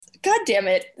God damn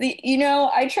it.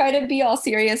 I try to be all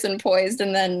serious and poised,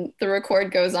 and then the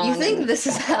record goes on. You think this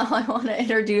is how I want to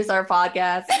introduce our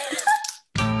podcast?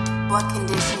 What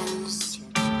conditions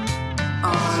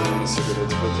or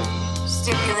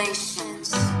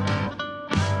stipulations,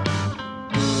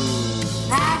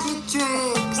 magic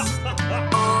tricks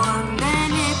or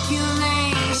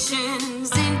manipulations,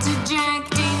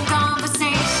 interjecting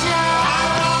conversation?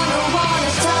 I don't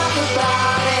wanna talk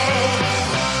about it.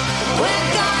 We're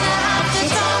gonna have to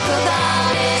talk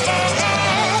about it.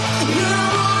 You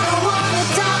don't wanna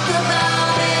talk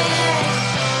about it.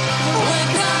 We're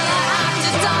gonna have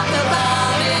to talk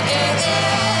about it.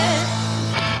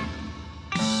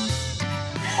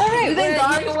 All right, We've been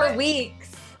gone you know for what?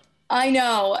 weeks. I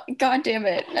know. God damn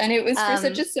it. And it was for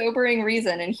such a sobering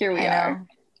reason, and here we are.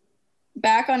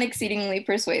 Back on Exceedingly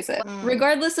Persuasive.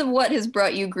 Regardless of what has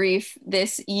brought you grief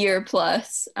this year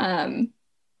plus,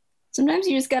 sometimes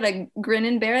you just gotta grin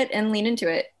and bear it and lean into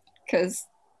it, because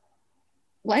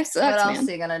life sucks, What else man.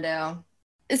 are you gonna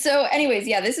do? So anyways,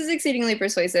 yeah, this is Exceedingly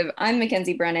Persuasive. I'm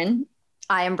Mackenzie Brennan.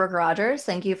 I am Brooke Rogers.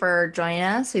 Thank you for joining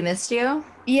us. We missed you.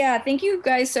 Yeah, thank you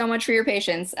guys so much for your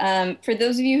patience. For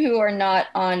those of you who are not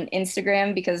on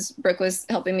Instagram, because Brooke was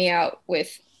helping me out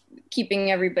with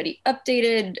keeping everybody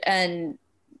updated and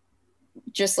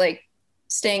just like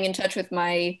staying in touch with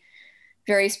my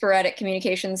very sporadic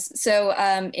communications. So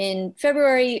in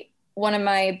February, one of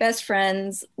my best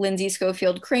friends, Lindsay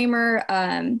Schofield Kramer,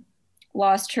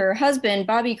 lost her husband,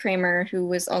 Bobby Kramer, who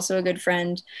was also a good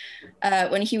friend,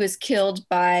 when he was killed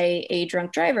by a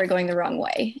drunk driver going the wrong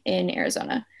way in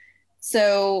Arizona.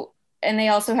 So, and they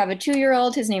also have a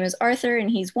 2-year-old. His name is Arthur, and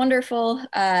he's wonderful.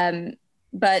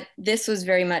 But this was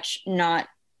very much not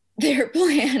their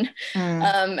plan.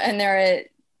 And they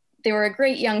were a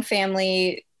great young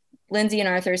family. Lindsay and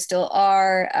Arthur still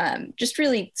are, just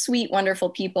really sweet, wonderful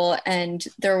people. And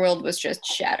their world was just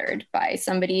shattered by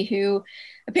somebody who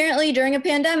apparently during a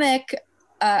pandemic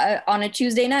on a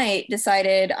Tuesday night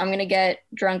decided, I'm going to get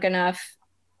drunk enough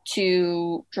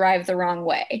to drive the wrong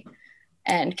way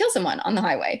and kill someone on the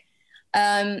highway.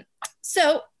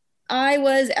 So I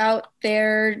was out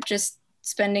there just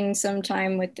spending some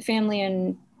time with the family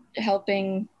and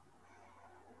helping,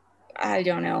 I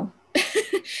don't know,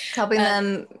 Helping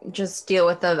them just deal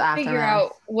with the aftermath. Figure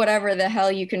out whatever the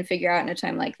hell you can figure out in a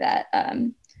time like that.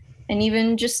 And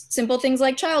even just simple things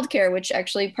like childcare, which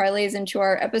actually parlays into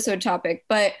our episode topic.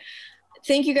 But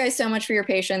thank you guys so much for your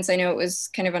patience. I know it was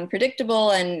kind of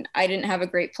unpredictable, and I didn't have a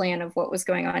great plan of what was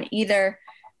going on either.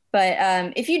 But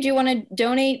if you do want to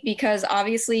donate, because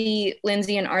obviously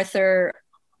Lindsay and Arthur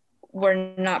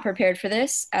were not prepared for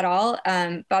this at all.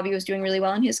 Bobby was doing really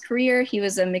well in his career. He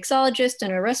was a mixologist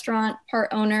and a restaurant part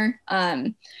owner.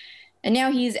 And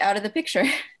now he's out of the picture.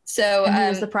 So and he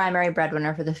was the primary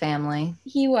breadwinner for the family.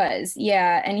 He was,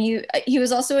 yeah. And he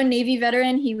was also a Navy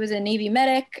veteran. He was a Navy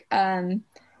medic, and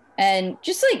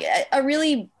just like a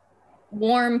really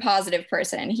warm, positive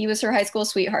person. He was her high school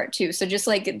sweetheart too. So just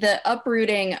like the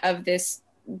uprooting of this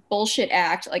bullshit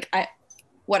act,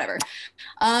 whatever.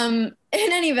 In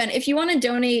any event, if you want to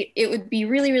donate, it would be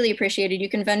really, really appreciated. You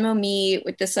can Venmo me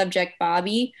with the subject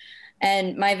Bobby,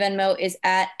 and my Venmo is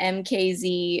at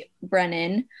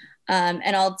MKZBrennan.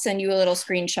 And I'll send you a little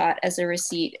screenshot as a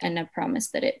receipt and a promise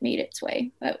that it made its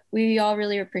way. But we all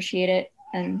really appreciate it,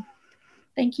 and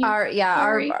thank you.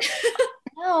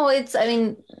 No, it's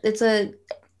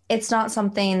not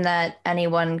something that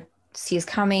anyone sees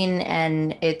coming,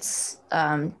 and it's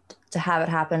to have it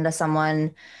happen to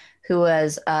someone who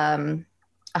was a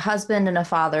husband and a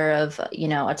father of,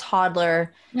 a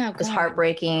toddler, was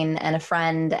heartbreaking, and a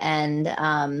friend,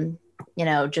 and,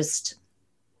 just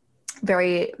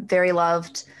very, very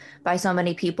loved by so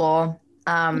many people.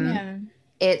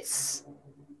 It's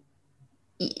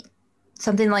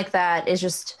something like that is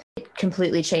just, it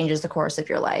completely changes the course of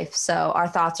your life. So our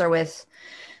thoughts are with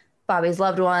Bobby's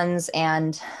loved ones,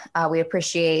 and we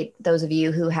appreciate those of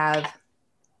you who have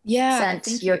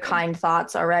sent your kind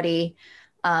thoughts already.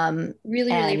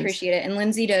 Really appreciate it. And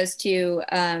Lindsay does too.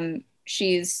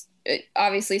 She's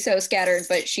obviously so scattered,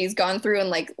 but she's gone through and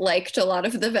liked a lot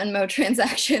of the Venmo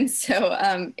transactions. So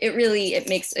it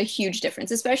makes a huge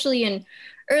difference, especially in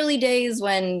early days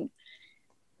when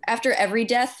after every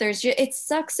death, it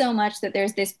sucks so much that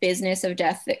there's this business of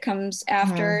death that comes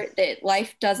after, that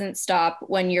life doesn't stop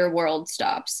when your world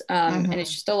stops. And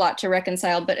it's just a lot to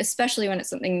reconcile, but especially when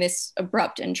it's something this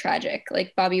abrupt and tragic.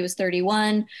 Like Bobby was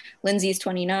 31, Lindsay's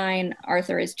 29,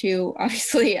 Arthur is 2,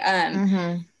 obviously.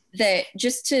 That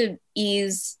just to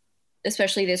ease,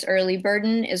 especially this early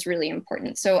burden, is really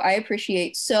important. So I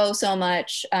appreciate so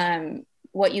much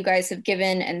what you guys have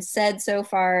given and said so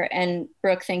far. And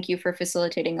Brooke, thank you for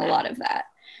facilitating a lot of that.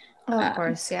 Of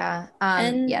course, yeah.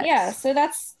 And yes. yeah, so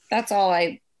that's all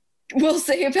I will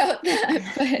say about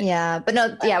that. But yeah, but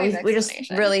no, yeah, we're just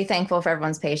really thankful for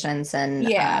everyone's patience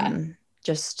and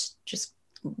just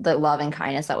the love and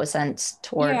kindness that was sent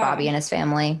toward Bobby and his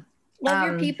family.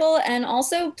 Love your people, and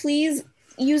also please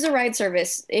use a ride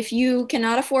service. If you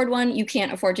cannot afford one, you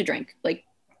can't afford to drink. Like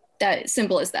that,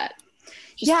 simple as that.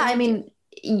 I mean,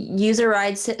 use a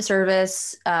ride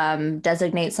service,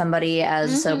 designate somebody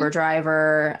as a sober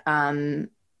driver,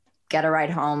 get a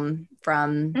ride home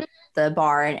from the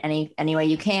bar in any way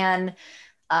you can.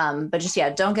 But just,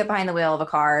 don't get behind the wheel of a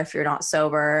car if you're not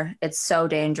sober. It's so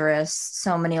dangerous.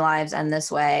 So many lives end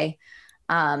this way.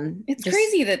 It's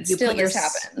crazy that still this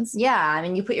happens. Yeah. I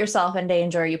mean, you put yourself in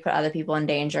danger, you put other people in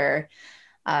danger.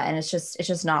 And it's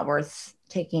just not worth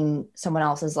taking someone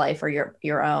else's life or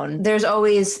your own. There's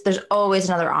always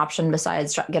another option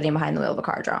besides getting behind the wheel of a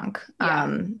car drunk.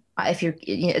 If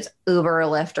it's Uber or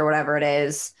Lyft or whatever it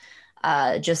is,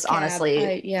 just cab,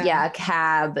 honestly,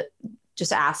 cab,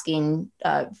 just asking,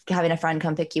 having a friend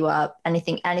come pick you up,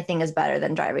 anything is better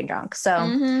than driving drunk.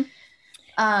 So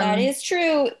that is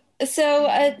true.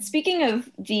 So speaking of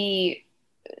the,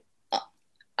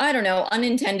 I don't know,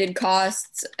 unintended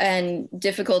costs and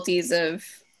difficulties of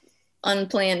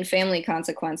unplanned family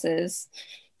consequences.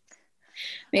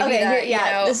 Maybe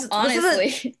this is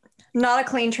honestly not a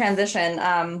clean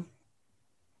transition.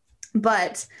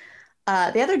 But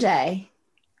the other day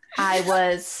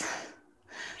it's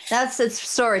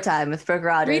story time with Brooke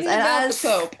Rogers. Reading about the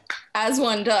Pope, as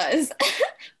one does.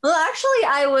 Well, actually,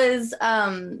 I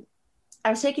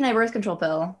was taking my birth control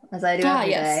pill, as I do every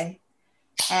day.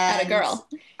 And at a girl.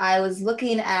 I was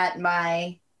looking at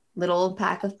my little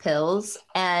pack of pills,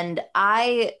 and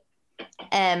I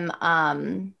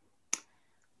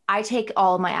take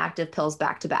all of my active pills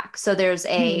back to back. So there's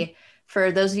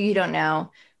for those of you who don't know,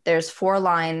 there's 4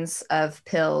 lines of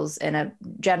pills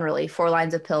generally 4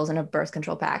 lines of pills in a birth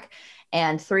control pack,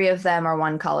 and 3 of them are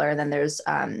one color. And then there's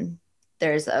a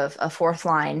 4th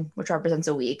line, which represents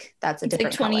a week. That's a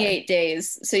different 28 color.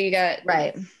 Days. So you got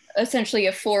essentially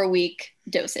a 4-week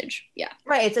dosage. Yeah.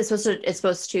 Right. It's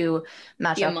supposed to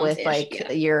match up with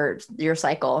your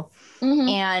cycle.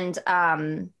 And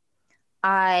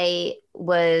I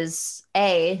was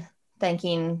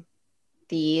thanking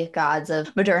the gods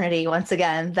of modernity once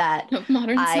again that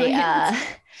modern science.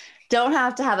 Don't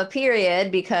have to have a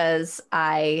period because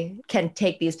I can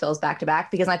take these pills back to back,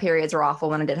 because my periods were awful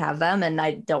when I did have them and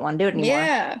I don't want to do it anymore.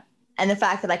 Yeah. And the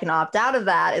fact that I can opt out of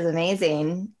that is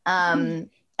amazing. And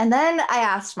then I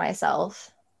asked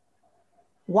myself,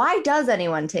 why does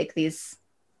anyone take these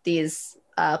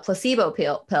placebo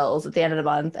pills at the end of the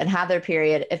month and have their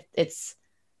period if it's,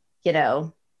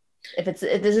 if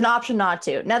there's an option not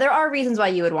to? Now, there are reasons why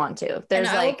you would want to. And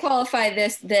I will qualify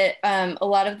this that a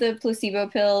lot of the placebo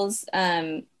pills,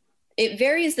 it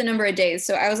varies the number of days.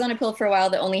 So I was on a pill for a while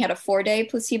that only had a 4-day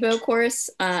placebo course,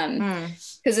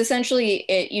 because essentially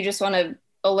you just want to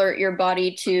alert your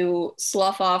body to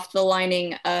slough off the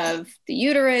lining of the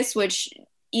uterus, which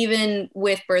even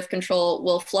with birth control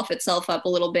will fluff itself up a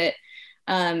little bit,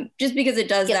 just because it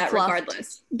does that fluffed.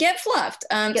 Regardless. Get fluffed.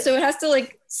 So it has to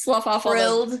slough off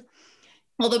all the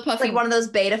puffy. Like one of those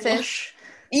beta fish.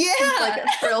 Yeah. It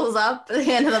frills up at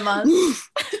the end of the month.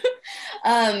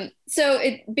 So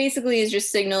it basically is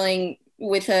just signaling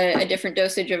with a different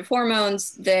dosage of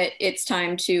hormones that it's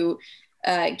time to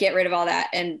get rid of all that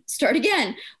and start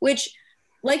again, which,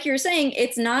 like you're saying,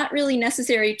 it's not really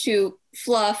necessary to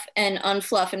fluff and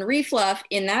unfluff and refluff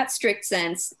in that strict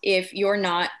sense if you're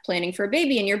not planning for a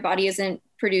baby and your body isn't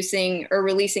producing or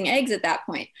releasing eggs at that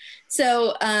point.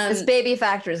 So this baby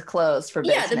factory is closed for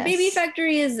business. Yeah, the baby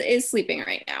factory is sleeping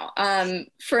right now.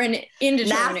 For an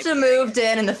indeterminate NAFTA moved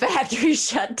in and the factory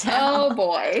shut down. Oh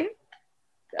boy.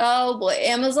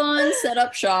 Amazon set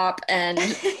up shop and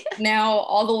now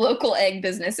all the local egg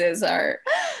businesses are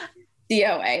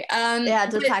DOA. They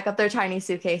had to pack up their tiny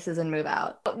suitcases and move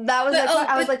out. That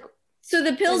was so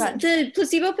the pills, the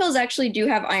placebo pills actually do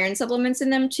have iron supplements in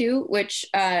them too, which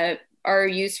are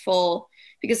useful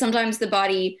because sometimes the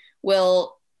body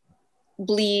will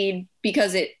bleed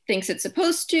because it thinks it's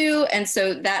supposed to. And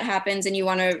so that happens and you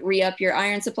want to re-up your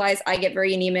iron supplies. I get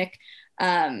very anemic.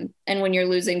 And when you're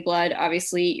losing blood,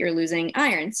 obviously you're losing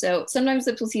iron. So sometimes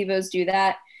the placebos do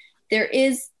that. There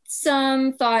is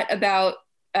some thought about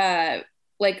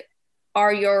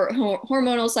are your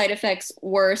hormonal side effects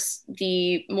worse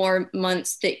the more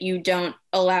months that you don't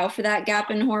allow for that gap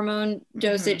in hormone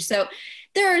dosage? So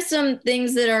there are some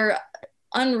things that are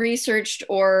unresearched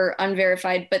or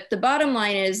unverified, but the bottom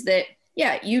line is that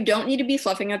Yeah, you don't need to be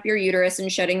fluffing up your uterus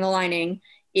and shedding the lining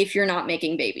if you're not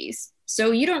making babies.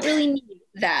 So you don't really need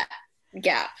that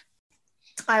gap.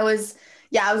 I was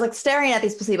like staring at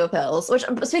these placebo pills, which,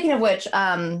 speaking of which,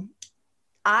 I'm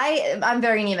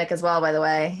very anemic as well, by the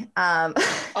way. All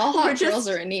hot girls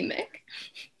are anemic.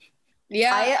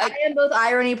 Yeah. I am both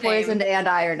irony poisoned and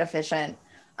iron deficient.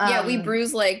 Yeah, we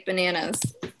bruise like bananas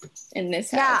in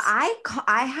this house. Yeah,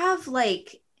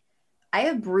 I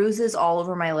have bruises all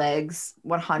over my legs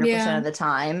 100% of the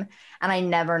time, and I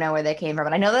never know where they came from.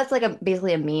 And I know that's like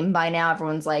basically a meme by now.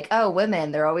 Everyone's like, oh,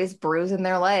 women, they're always bruising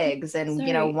their legs and,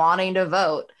 you know, wanting to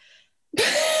vote.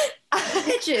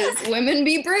 Bitches, women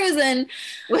be bruising.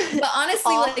 But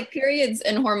honestly, like periods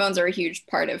and hormones are a huge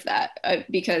part of that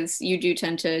because you do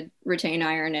tend to retain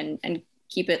iron and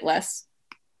keep it less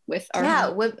with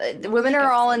our women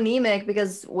are all anemic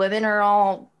because women are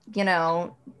all, you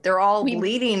know, they're all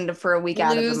bleeding for a week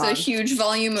out of the month. Lose a huge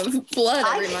volume of blood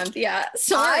every month. Yeah.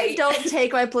 Sorry. I don't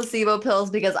take my placebo pills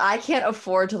because I can't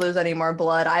afford to lose any more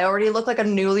blood. I already look like a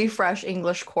newly fresh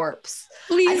English corpse.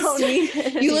 Please. I don't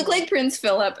need You look like Prince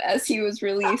Philip as he was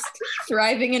released,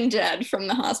 thriving and dead from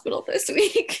the hospital this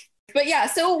week. But yeah,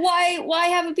 so why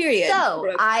have a period? So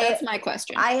Brooke? That's my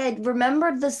question. I had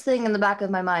remembered this thing in the back of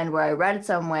my mind where I read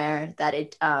somewhere that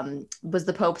it was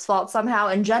the Pope's fault somehow.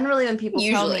 And generally when people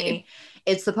tell me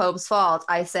it's the Pope's fault,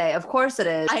 I say, of course it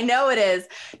is. I know it is.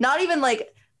 Not even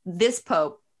like this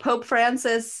Pope, Pope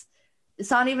Francis.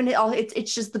 It's not even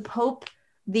it's just the Pope,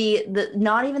 the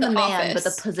not even the man, but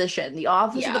the position. The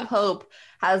office of the Pope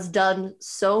has done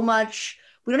so much.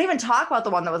 We don't even talk about the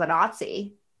one that was a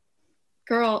Nazi.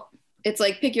 Girl, it's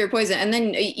like pick your poison. And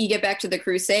then you get back to the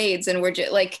Crusades and we're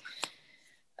just like,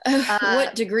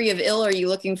 what degree of ill are you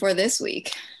looking for this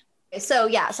week? So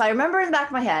I remember in the back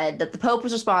of my head that the Pope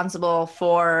was responsible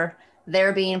for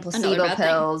there being placebo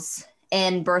pills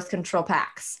in birth control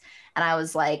packs. And I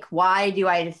was like, why do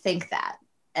I think that?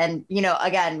 And, you know,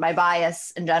 again, my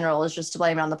bias in general is just to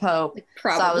blame it on the Pope.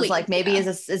 Probably, so I was like, maybe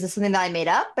is this something that I made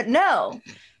up? But no.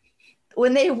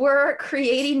 When they were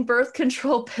creating birth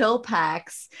control pill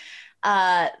packs,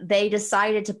 they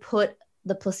decided to put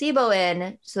the placebo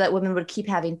in so that women would keep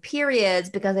having periods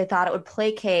because they thought it would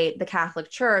placate the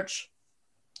Catholic Church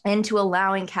into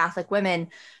allowing Catholic women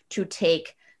to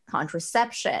take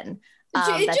contraception.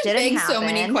 It just begs so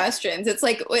many questions. It's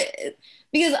like,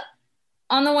 because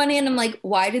on the one hand, I'm like,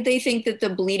 why did they think that the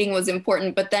bleeding was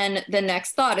important? But then the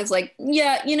next thought is like,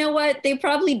 yeah, you know what? They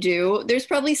probably do. There's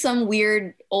probably some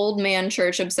weird old man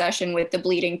church obsession with the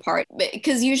bleeding part.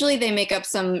 Because usually they make up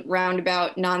some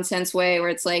roundabout nonsense way where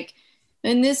it's like,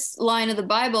 in this line of the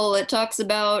Bible, it talks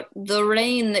about the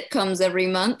rain that comes every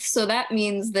month. So that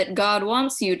means that God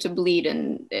wants you to bleed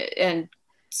and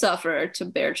suffer to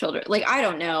bear children. Like, I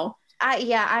don't know. I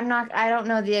don't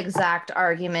know the exact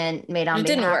argument made on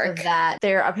behalf of that.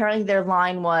 Apparently their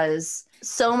line was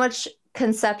so much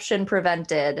conception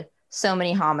prevented so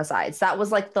many homicides. That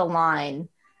was like the line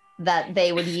that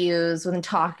they would use when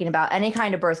talking about any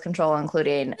kind of birth control,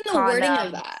 including the wording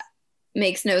of that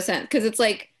makes no sense because it's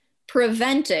like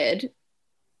prevented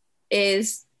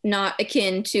is not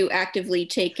akin to actively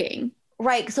taking.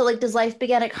 Right. So like, does life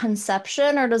begin at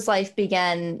conception or does life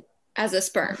begin as a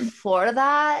sperm before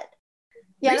that?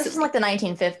 Yeah, this is like the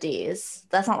 1950s.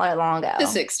 That's not that long ago. The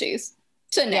 60s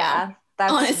to now. Yeah,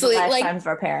 that's honestly the lifetimes of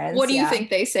our parents. What do you think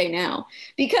they say now?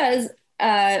 Because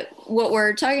what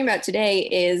we're talking about today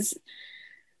is,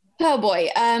 oh boy,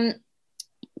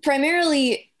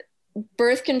 primarily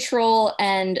birth control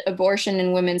and abortion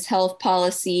and women's health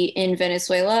policy in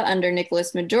Venezuela under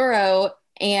Nicolas Maduro,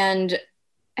 and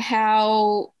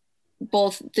how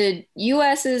both the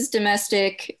US's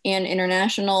domestic and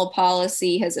international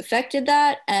policy has affected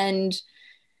that, and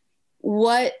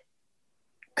what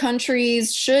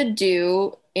countries should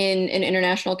do in an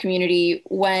international community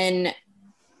when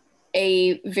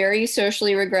a very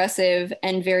socially regressive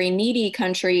and very needy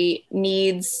country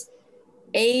needs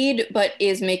aid but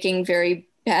is making very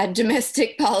bad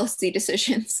domestic policy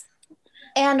decisions.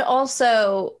 And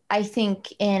also, I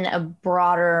think in a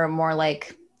broader, more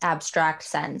like abstract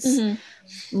sense,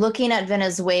 looking at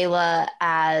Venezuela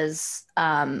as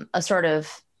a sort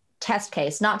of test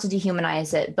case, not to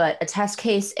dehumanize it, but a test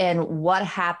case in what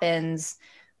happens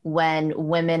when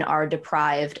women are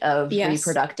deprived of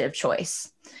reproductive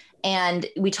choice. And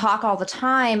we talk all the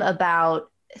time about,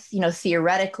 you know,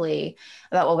 theoretically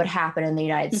about what would happen in the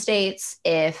United States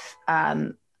if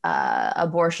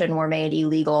abortion were made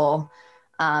illegal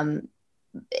in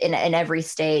every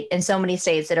state. In so many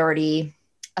states, it already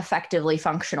effectively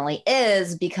functionally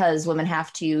is, because women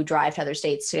have to drive to other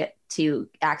states to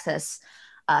access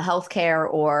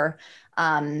healthcare or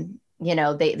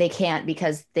they can't,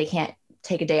 because they can't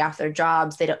take a day off their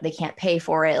jobs. They can't pay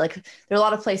for it. Like, there are a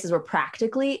lot of places where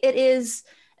practically it is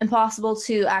impossible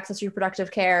to access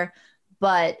reproductive care.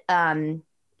 But,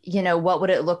 what would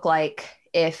it look like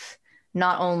if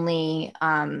not only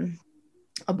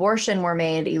abortion were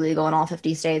made illegal in all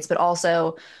 50 states, but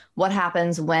also what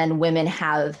happens when women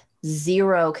have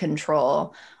zero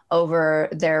control over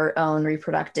their own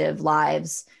reproductive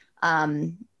lives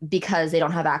because they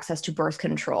don't have access to birth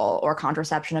control or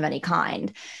contraception of any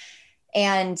kind.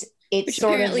 And it's Which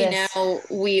sort of apparently now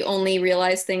we only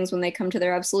realize things when they come to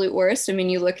their absolute worst. I mean,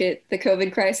 you look at the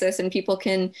COVID crisis and people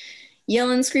can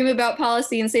yell and scream about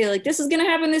policy and say, like, this is going to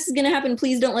happen, this is going to happen,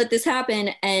 please don't let this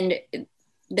happen. And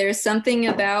there's something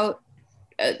about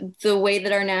the way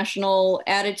that our national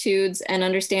attitudes and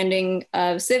understanding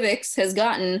of civics has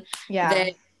gotten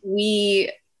that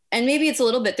and maybe it's a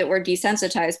little bit that we're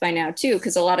desensitized by now too,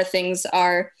 because a lot of things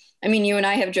are, I mean, you and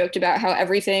I have joked about how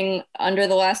everything under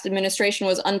the last administration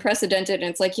was unprecedented. And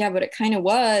it's like, yeah, but it kind of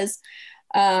was.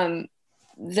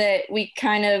 That we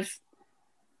kind of,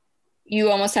 you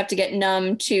almost have to get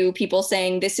numb to people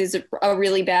saying this is a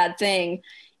really bad thing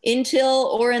until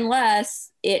or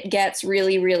unless it gets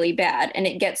really, really bad. And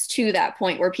it gets to that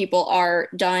point where people are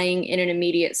dying in an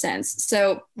immediate sense.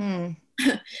 So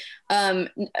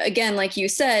again, like you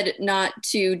said, not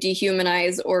to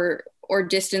dehumanize or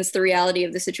distance the reality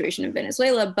of the situation in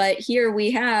Venezuela, but here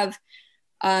we have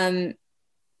a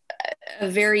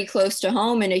very close to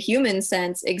home in a human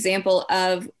sense example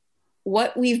of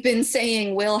what we've been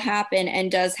saying will happen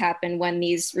and does happen when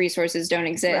these resources don't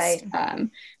exist. Right.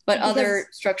 But because other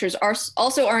structures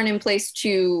aren't in place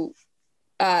to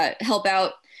help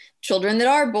out children that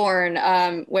are born,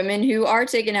 women who are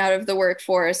taken out of the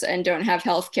workforce and don't have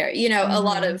health care, a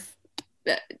lot of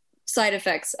side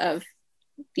effects of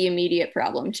the immediate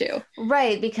problem too.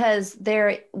 Right, because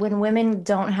when women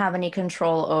don't have any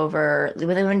control over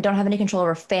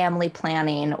family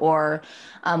planning or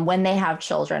when they have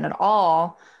children at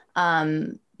all,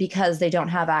 because they don't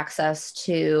have access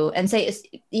to, and say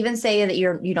that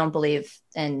you don't believe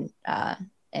in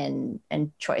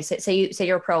choice. Say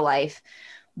you're pro-life,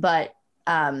 but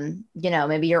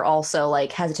maybe you're also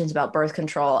like hesitant about birth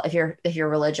control if you're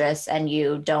religious and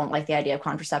you don't like the idea of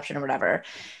contraception or whatever.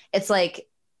 It's like,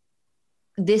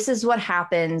 this is what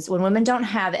happens when women don't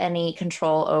have any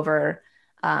control over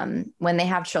when they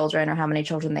have children or how many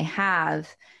children they have.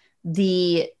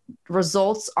 The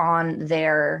results on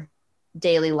their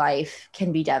daily life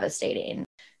can be devastating.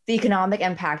 The economic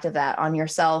impact of that on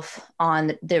yourself,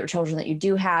 on the children that you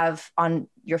do have, on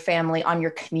your family, on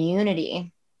your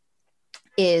community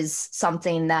is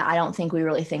something that I don't think we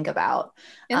really think about.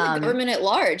 And the government at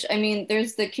large. I mean,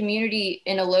 there's the community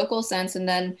in a local sense, and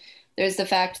then there's the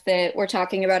fact that we're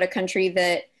talking about a country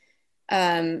that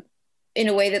in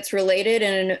a way that's related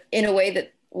and in a way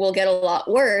that will get a lot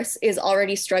worse is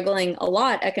already struggling a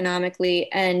lot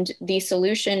economically. And the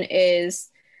solution is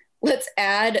let's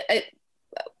add,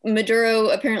 Maduro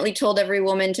apparently told every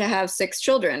woman to have 6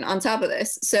 children on top of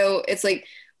this. So it's like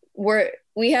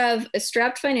we have a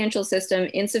strapped financial system,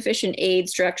 insufficient aid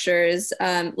structures,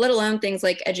 let alone things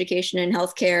like education and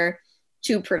healthcare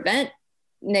to prevent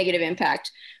negative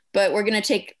impact. But we're going to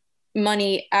take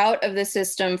money out of the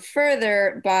system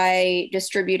further by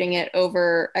distributing it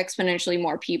over exponentially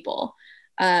more people.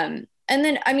 And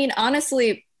then, I mean,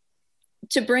 honestly,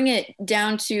 to bring it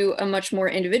down to a much more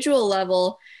individual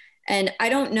level, and I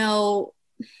don't know,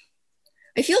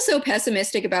 I feel so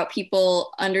pessimistic about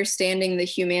people understanding the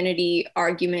humanity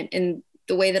argument in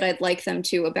the way that I'd like them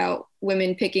to about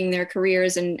women picking their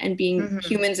careers and being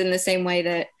humans in the same way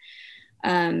that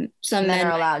some men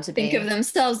are allowed to think of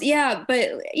themselves. Yeah. But,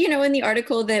 in the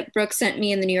article that Brooke sent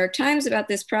me in the New York Times about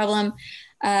this problem,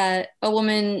 a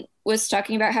woman was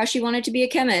talking about how she wanted to be a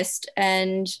chemist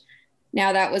and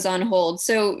now that was on hold.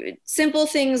 So simple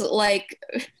things like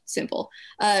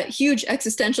huge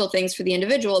existential things for the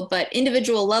individual, but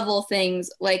individual level things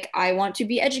like I want to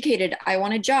be educated. I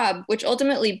want a job, which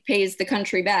ultimately pays the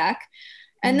country back.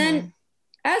 And then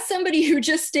as somebody who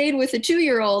just stayed with a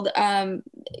 2-year-old,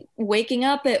 waking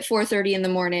up at 4:30 in the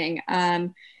morning,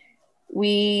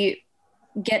 we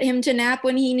get him to nap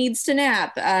when he needs to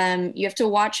nap. You have to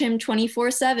watch him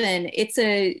 24/7.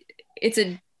 It's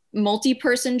a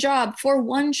multi-person job for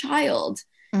one child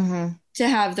to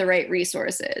have the right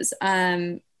resources.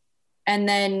 And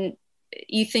then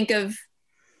you think of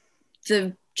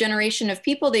the generation of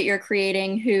people that you're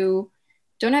creating who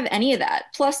don't have any of that,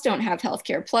 plus don't have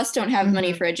healthcare, plus don't have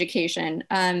money for education.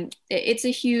 It's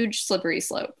a huge slippery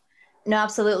slope. No,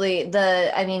 absolutely.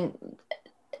 The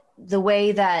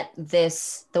way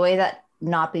that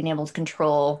not being able to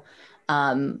control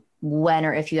when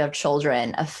or if you have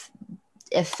children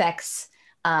affects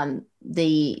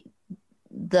the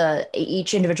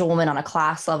each individual woman on a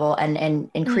class level and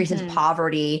increases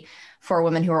poverty for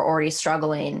women who are already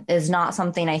struggling is not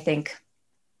something I think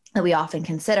that we often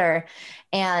consider.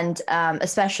 And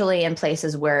especially in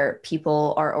places where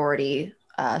people are already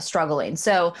struggling.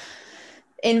 So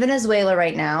in Venezuela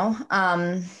right now,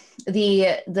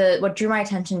 what drew my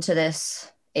attention to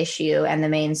this issue and the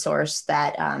main source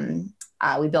that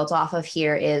we built off of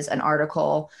here is an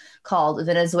article called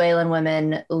Venezuelan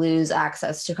Women Lose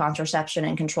Access to Contraception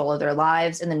and Control of Their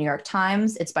Lives in the New York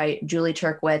Times. It's by Julie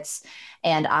Turkwitz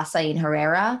and Asain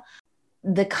Herrera.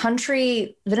 The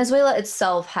country, Venezuela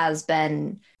itself, has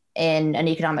been in an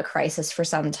economic crisis for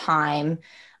some time.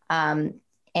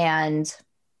 And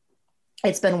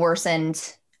it's been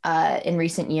worsened in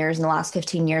recent years, in the last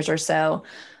 15 years or so,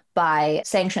 by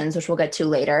sanctions, which we'll get to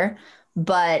later.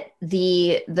 But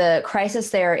the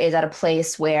crisis there is at a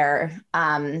place where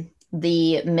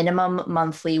the minimum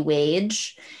monthly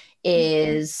wage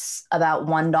is about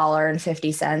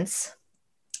 $1.50.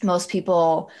 Most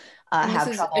people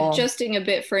have trouble adjusting a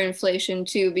bit for inflation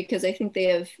too, because I think they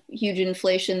have huge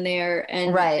inflation there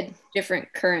and a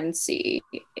different currency,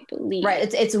 I believe.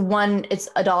 Right. It's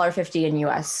 $1.50 in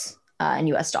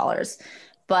US dollars.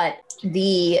 But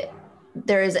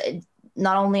there is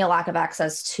not only a lack of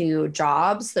access to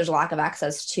jobs, there's a lack of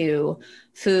access to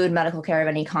food, medical care of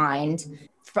any kind.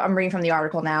 I'm reading from the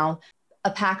article now. A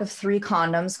pack of 3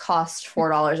 condoms cost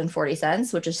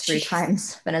 $4.40, which is 3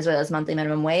 times Venezuela's monthly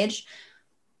minimum wage.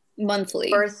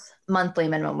 Monthly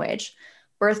minimum wage.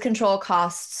 Birth control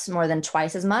costs more than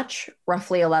twice as much,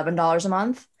 roughly $11 a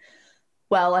month.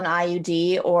 Well, an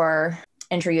IUD or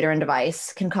intrauterine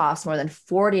device can cost more than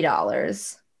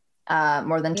 $40,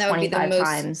 more than 25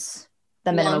 times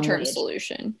the minimum long-term wage.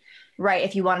 Solution. Right.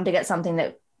 If you wanted to get something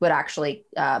that would actually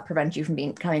prevent you from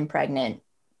becoming pregnant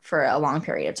for a long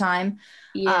period of time.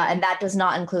 And that does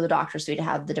not include the doctor's fee to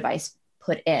have the device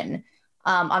put in.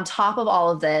 On top of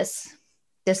all of this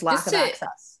lack of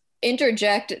access.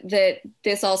 Interject that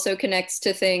this also connects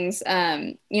to things,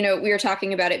 we were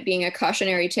talking about it being a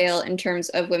cautionary tale in terms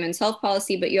of women's health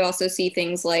policy, but you also see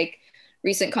things like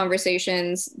recent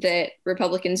conversations that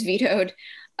Republicans vetoed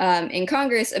in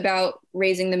Congress about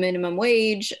raising the minimum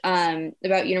wage,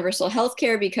 about universal health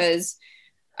care, because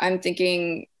I'm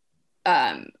thinking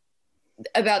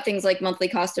about things like monthly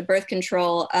cost of birth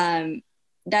control.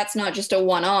 That's not just a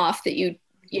one-off that you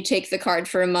take the card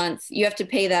for a month. You have to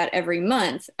pay that every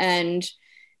month. And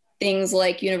things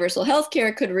like universal health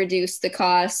care could reduce the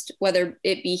cost, whether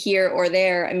it be here or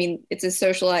there. I mean, it's a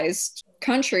socialized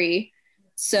country,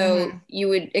 so you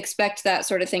would expect that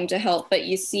sort of thing to help, but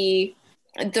you see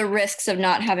the risks of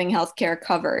not having health care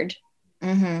covered.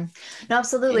 No,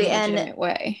 absolutely. In a legitimate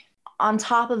way. On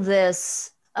top of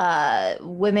this,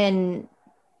 women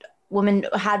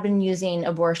had been using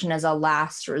abortion as a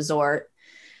last resort,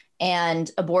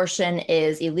 and abortion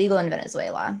is illegal in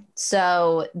Venezuela.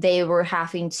 So they were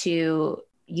having to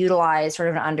utilize sort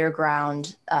of an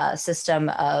underground system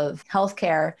of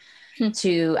healthcare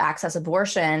to access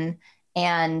abortion.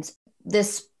 And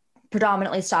this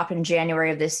predominantly stopped in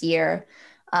January of this year.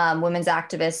 Women's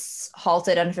activists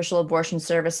halted unofficial abortion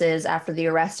services after the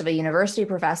arrest of a university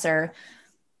professor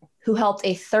who helped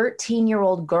a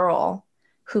 13-year-old girl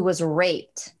who was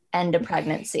raped end a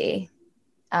pregnancy.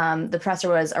 The professor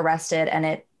was arrested, and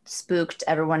it spooked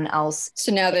everyone else.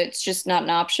 So now that it's just not an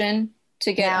option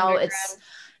to get now underground?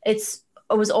 it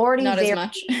was already not as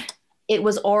much. It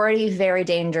was already very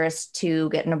dangerous to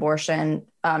get an abortion,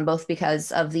 both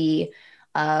because of the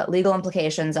legal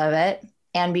implications of it,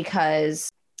 and because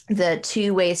the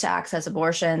 2 ways to access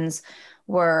abortions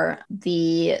were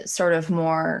the sort of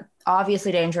more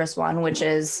obviously dangerous one, which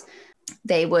is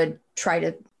they would try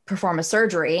to perform a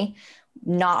surgery,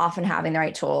 not often having the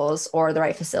right tools or the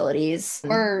right facilities.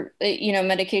 Or,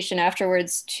 medication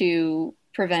afterwards to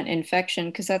prevent infection,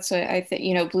 because that's what I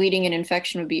think, bleeding and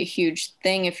infection would be a huge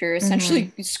thing if you're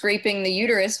essentially scraping the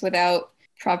uterus without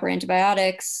proper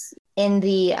antibiotics. In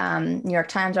the New York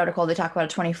Times article, they talk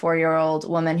about a 24-year-old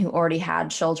woman who already had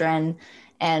children,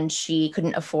 and she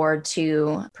couldn't afford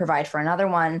to provide for another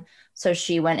one. So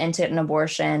she went into an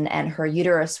abortion, and her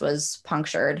uterus was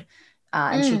punctured,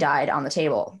 and she died on the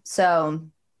table. So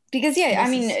because,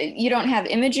 you don't have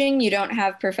imaging, you don't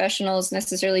have professionals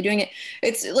necessarily doing it.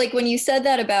 It's like when you said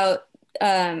that about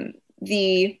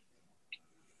the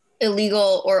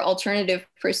illegal or alternative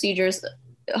procedures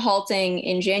halting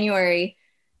in January,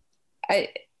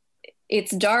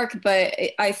 it's dark, but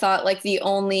I thought like the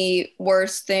only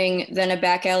worse thing than a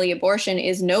back alley abortion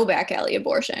is no back alley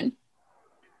abortion.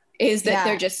 is that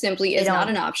there just simply is not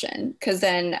an option. Because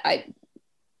then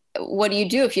what do you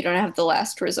do if you don't have the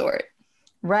last resort?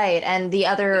 Right. And the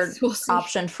other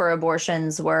option for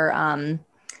abortions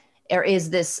there is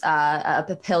this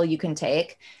a pill you can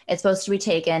take. It's supposed to be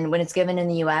taken when it's given in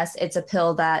the US. It's a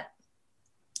pill that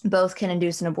both can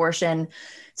induce an abortion.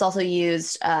 It's also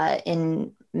used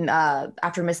in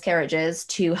after miscarriages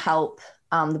to help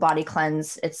the body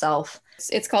cleanse itself.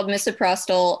 It's called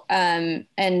misoprostol,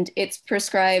 and it's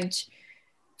prescribed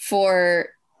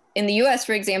in the US,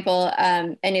 for example,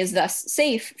 and is thus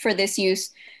safe for this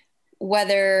use,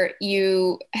 whether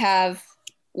you have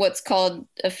what's called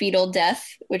a fetal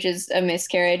death, which is a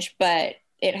miscarriage, but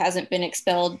it hasn't been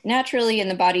expelled naturally and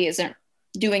the body isn't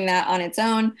doing that on its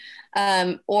own,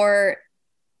 or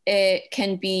it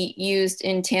can be used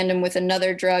in tandem with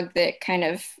another drug that kind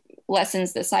of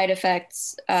lessens the side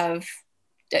effects of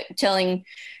telling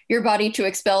your body to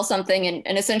expel something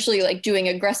and essentially like doing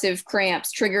aggressive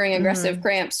cramps, triggering aggressive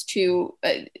cramps to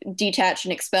detach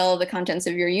and expel the contents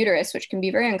of your uterus, which can be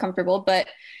very uncomfortable. But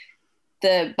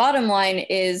the bottom line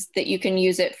is that you can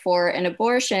use it for an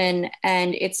abortion,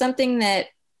 and it's something that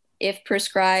if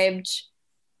prescribed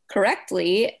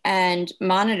correctly and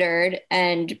monitored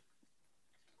and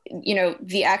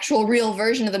the actual real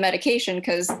version of the medication,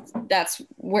 because that's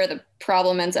where the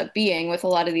problem ends up being with a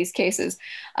lot of these cases,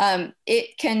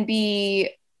 it can be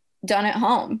done at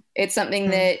home. It's something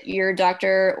that your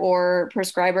doctor or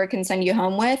prescriber can send you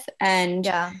home with,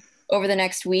 and over the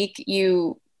next week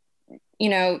you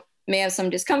may have some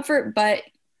discomfort, but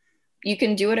you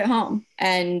can do it at home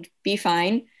and be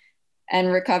fine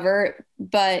and recover.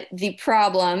 But the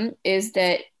problem is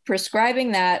that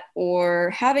prescribing that or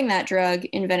having that drug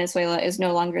in Venezuela is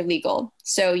no longer legal.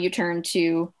 So you turn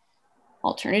to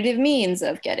alternative means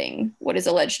of getting what is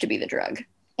alleged to be the drug.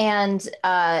 And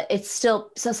it's still,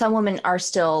 so some women are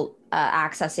still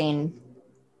accessing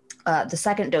the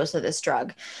second dose of this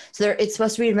drug. So it's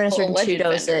supposed to be administered in 2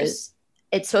 doses. Vendors.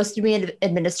 It's supposed to be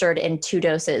administered in 2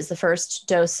 doses. The first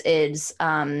dose is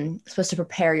supposed to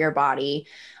prepare your body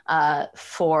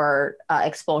for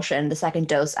expulsion. The second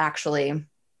dose actually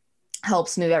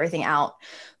helps move everything out.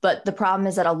 But the problem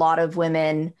is that a lot of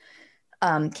women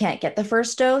can't get the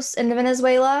first dose in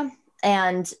Venezuela.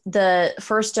 And the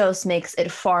first dose makes it a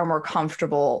far more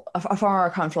comfortable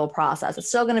process. It's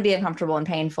still going to be uncomfortable and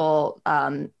painful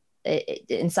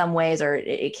in some ways, or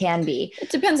it can be. It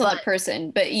depends on the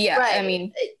person, but yeah, right. I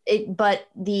mean, but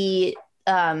the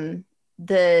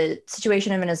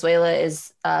situation in Venezuela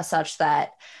is such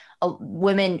that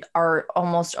women are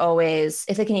almost always,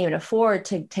 if they can even afford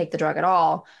to take the drug at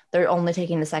all, they're only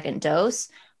taking the second dose,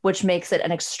 which makes it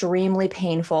an extremely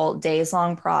painful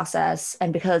days-long process.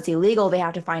 And because it's illegal, they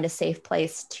have to find a safe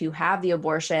place to have the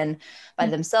abortion by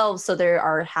themselves. So they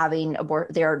are having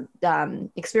they're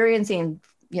experiencing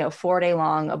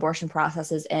 4-day-long abortion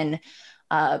processes in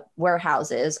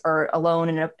warehouses or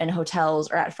alone in hotels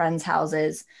or at friends'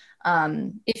 houses.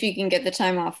 If you can get the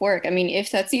time off work. I mean, if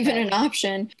that's even an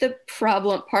option.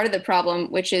 Part of the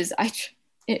problem, which is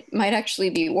it might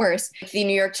actually be worse. The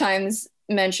New York Times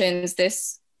mentions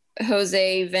this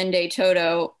Jose Vende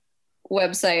Todo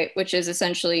website, which is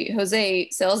essentially Jose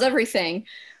sells everything.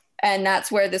 And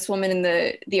that's where this woman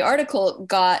in the article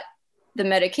got the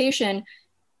medication.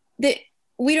 That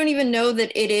we don't even know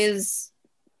that it is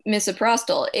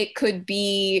misoprostol. It could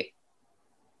be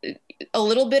a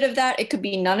little bit of that. It could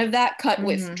be none of that, cut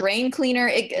with drain cleaner.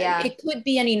 It could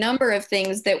be any number of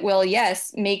things that will,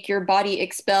 yes, make your body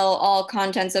expel all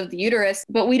contents of the uterus,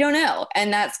 but we don't know.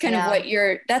 And that's kind of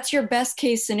that's your best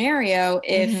case scenario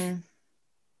if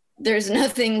there's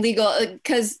nothing legal,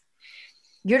 because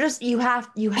you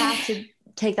have to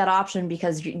take that option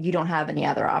because you don't have any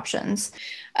other options.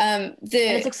 And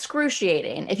it's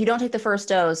excruciating. If you don't take the first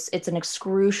dose, it's an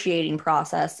excruciating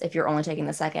process if you're only taking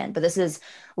the second. But this is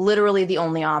literally the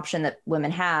only option that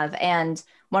women have. And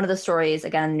one of the stories,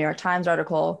 again, in the New York Times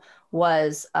article,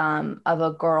 was of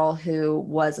a girl who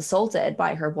was assaulted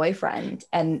by her boyfriend,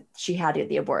 and she had to get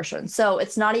the abortion. So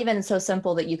it's not even so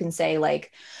simple that you can say,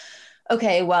 like,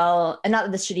 okay, well, and not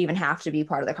that this should even have to be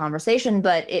part of the conversation,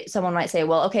 but someone might say,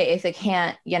 well, okay, if they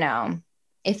can't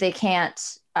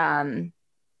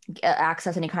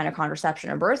access any kind of contraception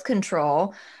or birth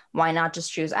control, why not just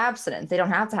choose abstinence? They don't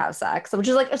have to have sex, which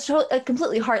is like a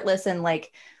completely heartless and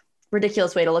like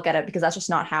ridiculous way to look at it, because that's just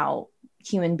not how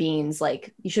human beings,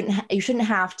 like, you shouldn't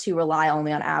have to rely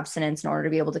only on abstinence in order to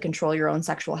be able to control your own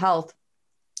sexual health.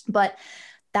 But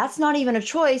that's not even a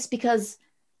choice, because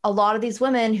a lot of these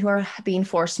women who are being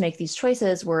forced to make these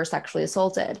choices were sexually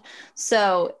assaulted.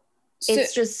 So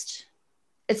it's just,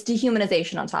 it's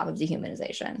dehumanization on top of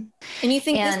dehumanization. And you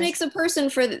think this makes a person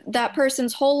for that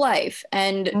person's whole life.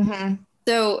 And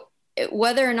so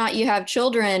whether or not you have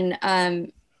children,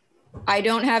 I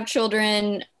don't have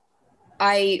children.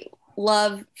 I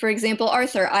love, for example,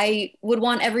 Arthur. I would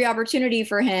want every opportunity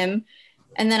for him.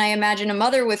 And then I imagine a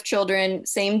mother with children,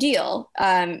 same deal.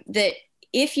 That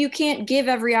if you can't give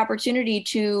every opportunity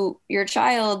to your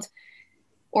child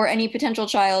or any potential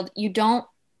child, you don't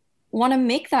want to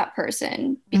make that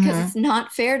person, because it's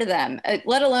not fair to them,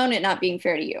 let alone it not being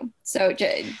fair to you. So,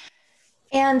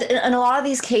 and in a lot of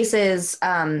these cases,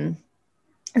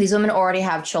 these women already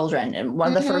have children. And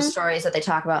one of the first stories that they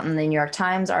talk about in the New York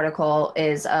Times article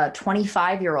is a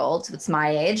 25-year-old, it's my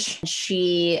age.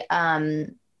 She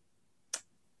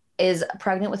is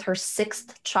pregnant with her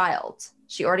 6th child.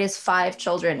 She already has 5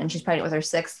 children and she's pregnant with her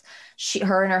 6th.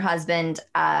 Her and her husband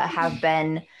have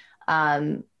been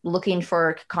looking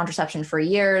for contraception for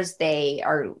years. They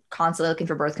are constantly looking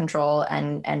for birth control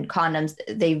and condoms.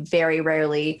 They very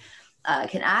rarely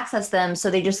can access them.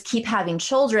 So they just keep having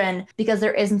children because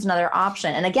there isn't another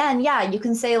option. And again, yeah, you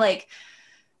can say like,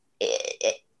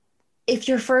 if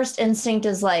your first instinct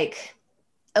is like,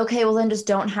 okay, well then just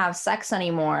don't have sex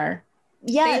anymore.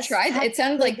 Yes, they tried. It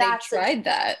sounded like they tried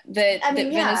that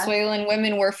Venezuelan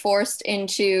women were forced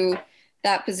into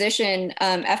that position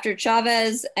after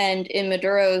Chavez and in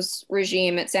Maduro's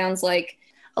regime. It sounds like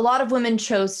a lot of women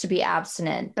chose to be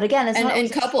abstinent, but again, it's not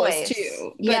and couples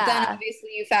too. But then obviously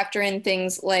you factor in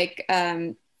things like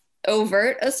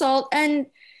overt assault and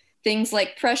things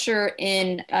like pressure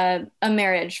in a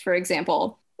marriage, for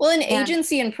example. Well, in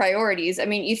agency and priorities. I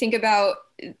mean, you think about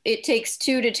it takes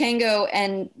 2 to tango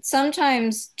and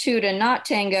sometimes 2 to not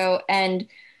tango, and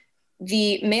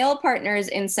the male partner's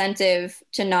incentive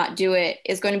to not do it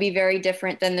is going to be very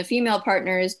different than the female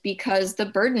partner's because the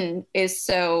burden is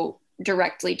so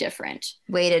directly different.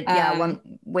 Weighted one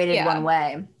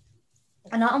way.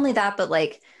 And not only that, but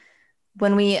like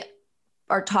when we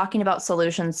are talking about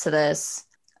solutions to this,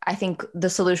 I think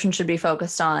the solution should be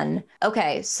focused on,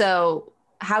 okay, so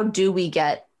how do we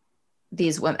get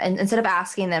these women, and instead of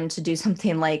asking them to do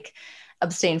something like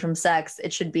abstain from sex,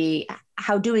 it should be,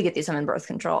 how do we get these women birth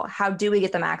control? How do we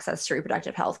get them access to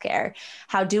reproductive health care?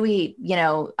 How do we,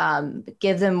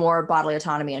 give them more bodily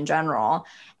autonomy in general?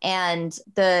 And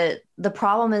the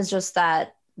problem is just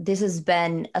that this has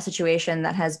been a situation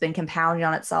that has been compounding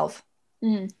on itself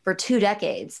for 2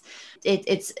 decades.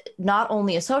 It's not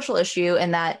only a social issue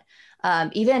in that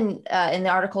even in the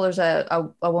article, there's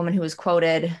a woman who was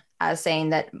quoted as saying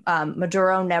that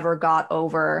Maduro never got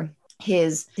over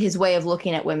his way of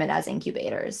looking at women as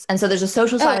incubators. And so there's a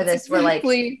social side of this where like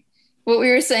what we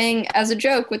were saying as a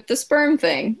joke with the sperm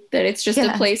thing, that it's just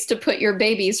a place to put your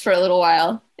babies for a little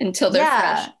while until they're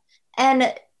fresh.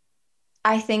 And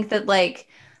I think that like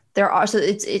there are, so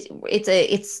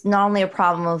it's not only a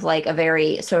problem of like a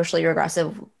very socially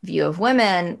regressive view of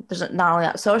women, there's not only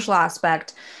that social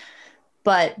aspect,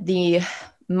 but the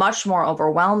much more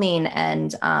overwhelming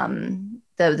and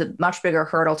the much bigger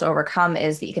hurdle to overcome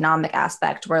is the economic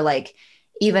aspect, where like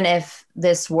even if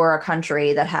this were a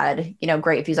country that had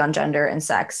great views on gender and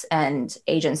sex and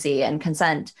agency and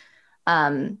consent,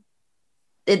 they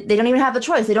don't even have the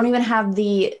choice. They don't even have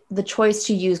the choice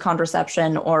to use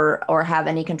contraception or have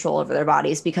any control over their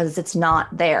bodies because it's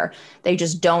not there. They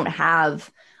just don't have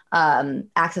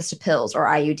access to pills or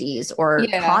IUDs or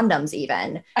condoms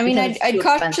even. I mean, I'd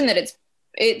caution that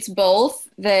it's both.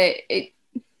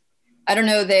 I don't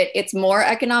know that it's more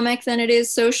economic than it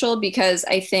is social, because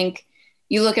I think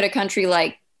you look at a country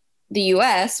like the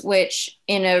US, which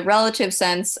in a relative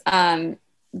sense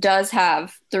does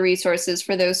have the resources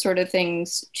for those sort of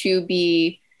things to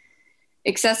be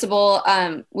accessible.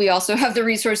 We also have the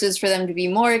resources for them to be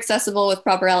more accessible with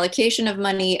proper allocation of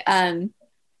money.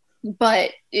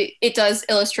 But it does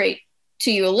illustrate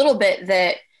to you a little bit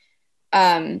that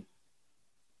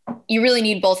you really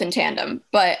need both in tandem.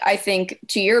 But I think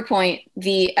to your point,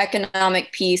 the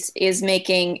economic piece is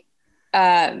making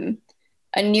a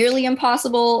nearly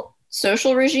impossible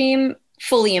social regime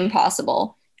fully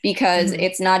impossible, because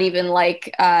it's not even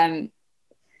like,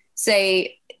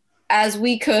 say, as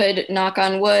we could, knock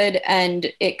on wood,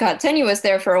 and it got tenuous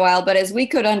there for a while, but as we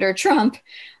could under Trump,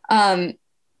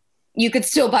 you could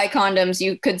still buy condoms.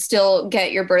 You could still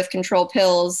get your birth control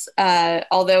pills,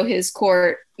 although his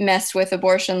court messed with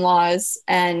abortion laws,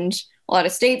 and a lot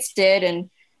of states did, and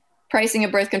pricing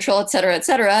of birth control, et cetera,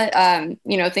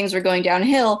 things were going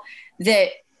downhill. That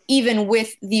even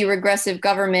with the regressive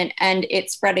government and it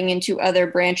spreading into other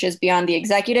branches beyond the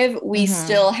executive, we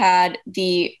still had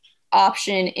the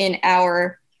option in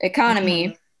our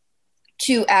economy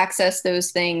to access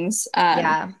those things.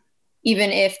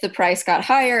 Even if the price got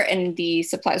higher and the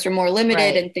supplies were more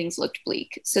limited and things looked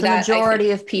bleak. So the that majority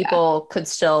of people could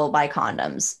still buy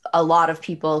condoms. A lot of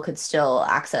people could still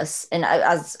access, and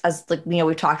as like, you know,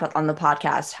 we've talked about on the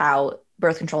podcast how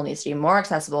birth control needs to be more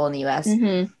accessible in the US.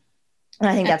 And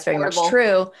I think that's very much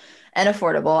true, and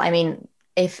affordable. I mean,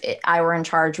 if I were in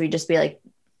charge, we'd just be like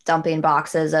dumping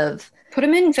boxes of put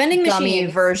them in vending gummy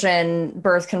machines. version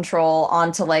birth control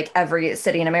onto like every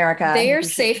city in America. They are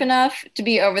safe enough to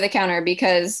be over the counter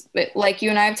because, like you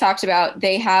and I have talked about,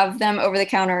 they have them over the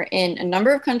counter in a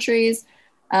number of countries.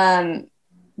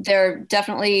 They're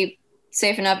definitely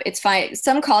safe enough. It's fine.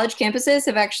 Some college campuses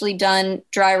have actually done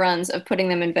dry runs of putting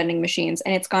them in vending machines,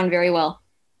 and it's gone very well.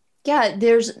 Yeah,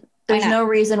 there's no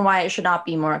reason why it should not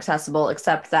be more accessible,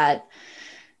 except that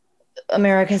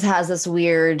America has this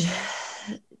weird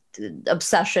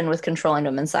obsession with controlling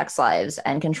women's sex lives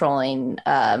and controlling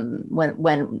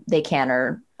when they can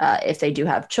or if they do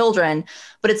have children,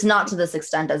 but it's not to this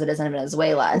extent as it is in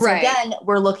Venezuela. And so again,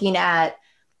 we're looking at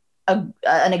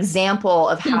an example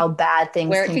of how bad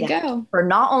things can get for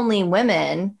not only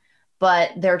women,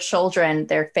 but their children,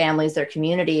 their families, their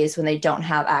communities, when they don't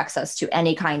have access to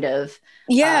any kind of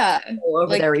control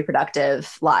over their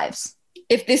reproductive lives.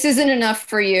 If this isn't enough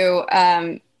for you,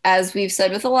 as we've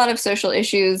said with a lot of social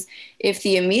issues, if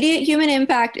the immediate human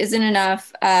impact isn't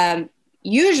enough,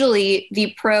 usually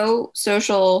the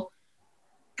pro-social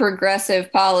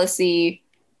progressive policy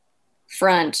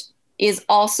front is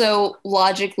also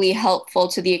logically helpful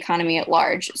to the economy at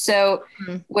large. So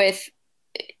with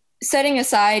setting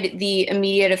aside the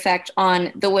immediate effect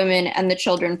on the women and the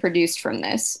children produced from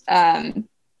this,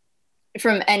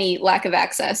 from any lack of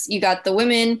access, you got the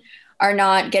women are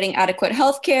not getting adequate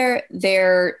health care.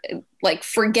 They're like,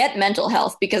 forget mental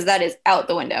health because that is out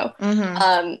the window.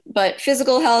 But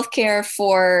physical health care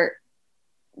for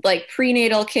like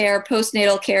prenatal care,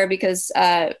 postnatal care, because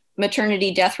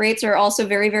maternity death rates are also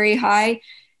very, very high.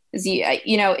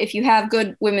 You know, if you have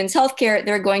good women's health care,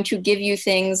 they're going to give you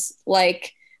things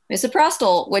like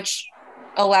misoprostol, which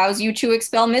allows you to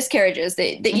expel miscarriages.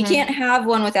 That you can't have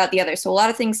one without the other. So a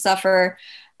lot of things suffer.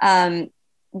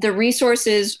 The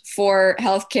resources for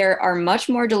healthcare are much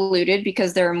more diluted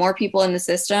because there are more people in the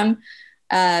system.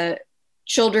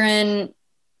 Children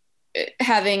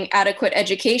having adequate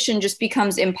education just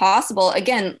becomes impossible.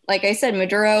 Again, like I said,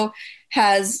 Maduro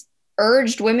has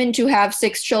urged women to have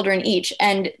 6 children each,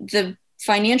 and the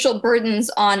financial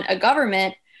burdens on a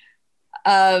government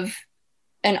of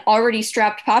an already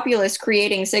strapped populace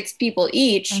creating 6 people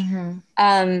each,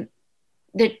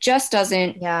 that just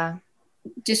doesn't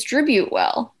distribute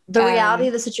well. The reality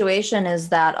of the situation is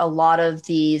that a lot of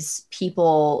these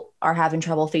people are having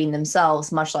trouble feeding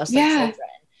themselves, much less their children.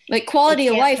 Like quality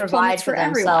of life plummets for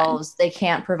themselves. They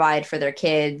can't provide for their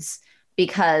kids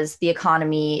because the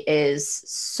economy is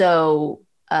so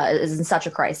is in such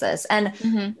a crisis. And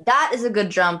that is a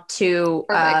good jump to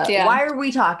why are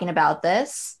we talking about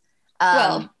this?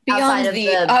 Well, beyond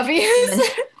the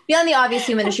obvious beyond the obvious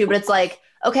human issue, but it's like,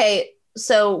 okay,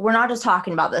 so we're not just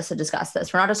talking about this to discuss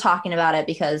this. We're not just talking about it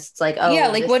because it's like, oh,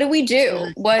 like what do we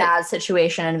do? What bad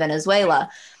situation in Venezuela?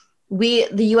 The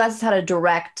U.S. has had a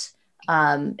direct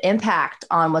impact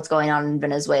on what's going on in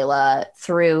Venezuela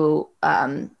through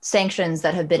sanctions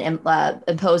that have been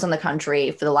imposed on the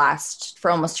country for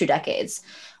almost 2 decades.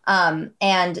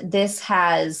 And this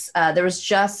has there was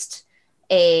just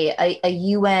a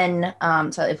UN.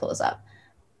 So let me pull this up.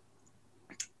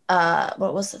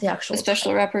 What was the actual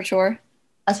special rapporteur?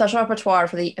 A special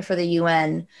rapporteur for the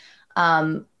UN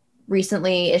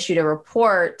recently issued a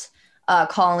report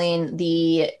calling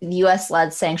the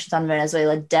U.S.-led sanctions on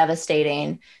Venezuela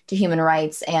devastating to human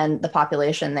rights and the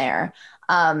population there.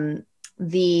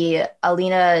 The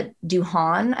Alina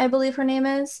Duhan, I believe her name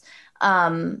is.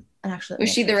 And actually,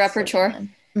 was she the rapporteur?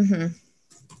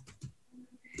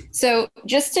 So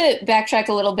just to backtrack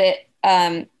a little bit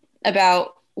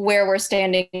about where we're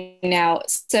standing now.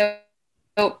 So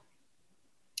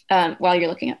while you're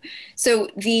looking up, so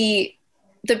the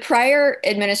prior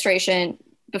administration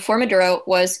before Maduro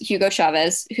was Hugo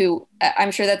Chavez, who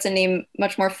I'm sure that's a name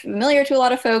much more familiar to a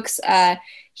lot of folks.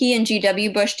 He and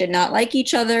G.W. Bush did not like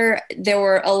each other. There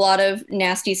were a lot of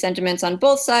nasty sentiments on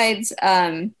both sides.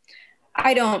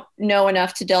 I don't know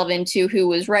enough to delve into who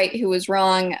was right, who was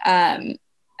wrong.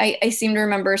 I seem to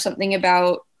remember something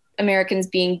about Americans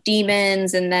being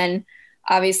demons, and then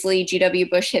obviously G.W.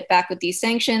 Bush hit back with these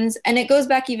sanctions. And it goes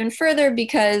back even further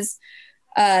because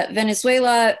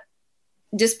Venezuela,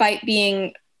 despite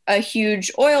being a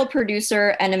huge oil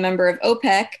producer and a member of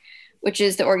OPEC, which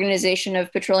is the Organization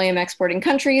of Petroleum Exporting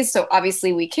Countries. So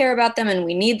obviously we care about them and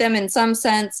we need them in some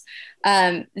sense.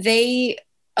 They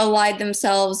allied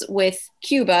themselves with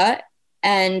Cuba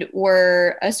and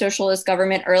were a socialist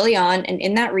government early on and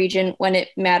in that region when it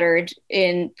mattered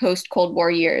in post-Cold War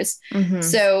years.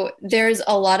 So there's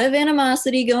a lot of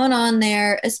animosity going on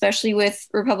there, especially with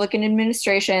Republican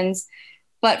administrations.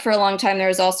 But for a long time, there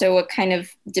was also a kind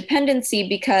of dependency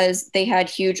because they had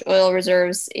huge oil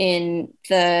reserves in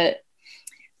the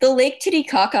Lake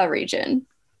Titicaca region,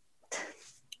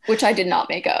 which I did not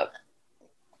make up.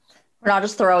 We're not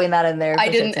just throwing that in there. I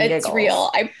didn't. It's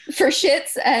real. For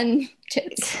shits and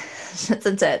tits. Shits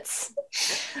and tits.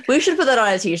 We should put that on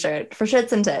a t-shirt. For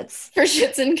shits and tits. For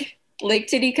shits and Lake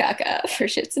Titicaca. For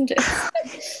shits and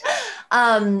tits.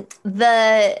 Going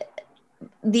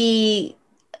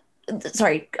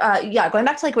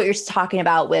back to like what you're talking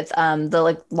about with the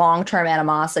like long-term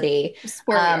animosity.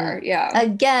 Yeah.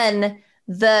 Again,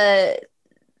 the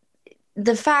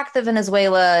fact that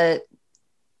Venezuela,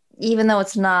 even though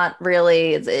it's not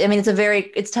really,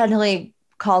 it's technically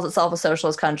calls itself a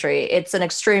socialist country. It's an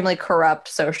extremely corrupt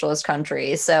socialist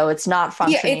country. So it's not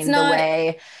functioning the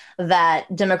way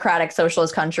that democratic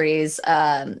socialist countries look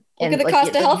at the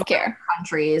cost of healthcare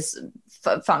countries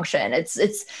function. It's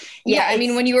I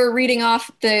mean, when you were reading off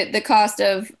the cost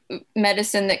of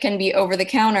medicine that can be over the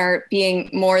counter being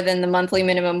more than the monthly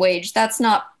minimum wage, that's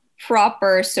not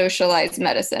proper socialized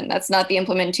medicine. That's not the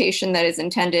implementation that is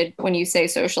intended when you say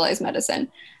socialized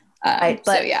medicine. Right,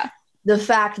 but the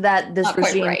fact that this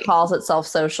regime calls itself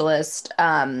socialist,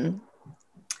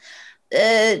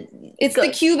 it's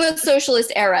the Cuba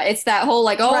socialist era. It's that whole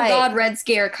like, God, Red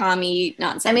Scare, commie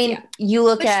nonsense. I mean, you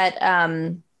look at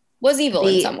was evil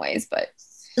in some ways, but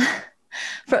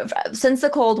since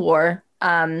the Cold War,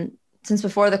 since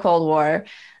before the Cold War,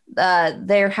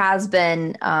 there has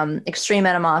been extreme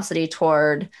animosity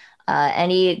toward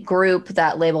any group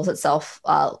that labels itself,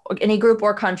 any group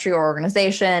or country or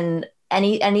organization,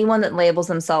 anyone that labels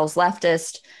themselves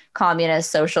leftist,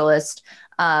 communist, socialist.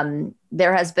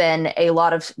 There has been a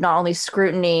lot of not only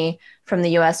scrutiny from the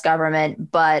U.S.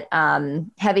 government, but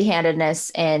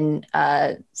heavy-handedness in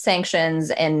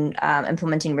sanctions and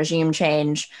implementing regime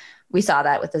change. We saw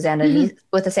that with the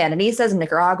Sandinistas in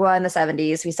Nicaragua in the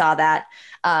 70s. We saw that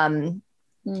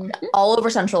all over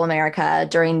Central America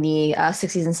during the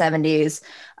 60s and 70s.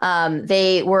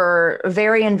 They were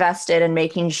very invested in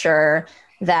making sure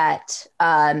that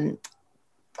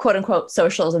quote unquote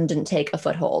socialism didn't take a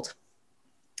foothold.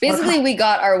 Basically, we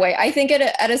got our way. I think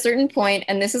at a certain point,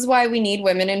 and this is why we need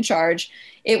women in charge,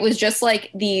 it was just like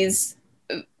these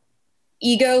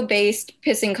ego-based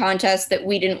pissing contests that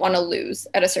we didn't want to lose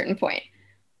at a certain point.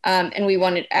 And we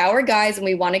wanted our guys, and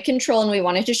we wanted control, and we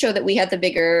wanted to show that we had the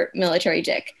bigger military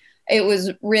dick. It was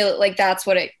really like that's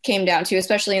what it came down to,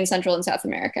 especially in Central and South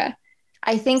America.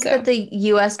 I think that the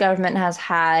U.S. government has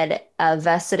had a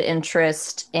vested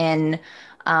interest in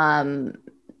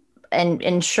and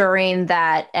ensuring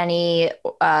that any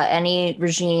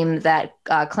regime that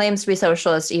claims to be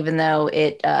socialist, even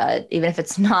if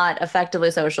it's not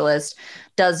effectively socialist,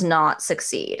 does not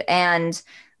succeed. And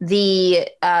we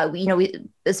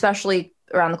especially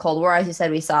around the Cold War, as you said,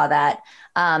 we saw that.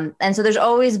 And so there's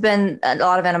always been a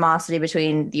lot of animosity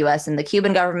between the U.S. and the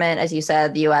Cuban government, as you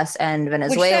said, the U.S. and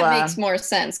Venezuela. Which that makes more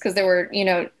sense because there were,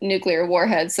 nuclear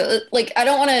warheads. So like, I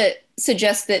don't want to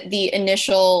suggest that the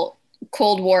initial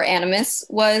Cold War animus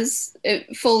was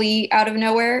fully out of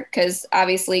nowhere, because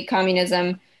obviously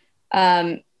communism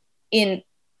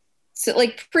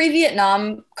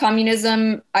pre-Vietnam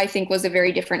communism, I think, was a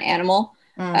very different animal.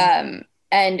 And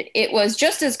it was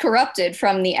just as corrupted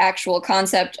from the actual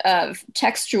concept of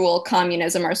textual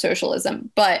communism or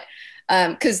socialism. But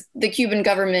because the Cuban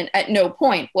government at no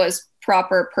point was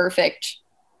proper, perfect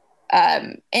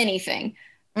anything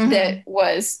that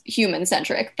was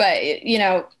human-centric. But,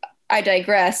 I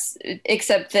digress,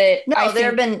 except that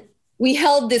we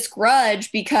held this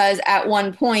grudge because at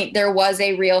one point there was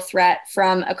a real threat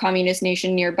from a communist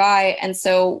nation nearby. And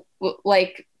so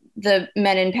like the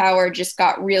men in power just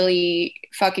got really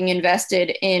fucking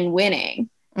invested in winning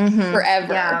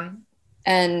forever. Yeah.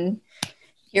 And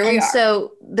here we are.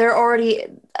 So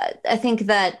I think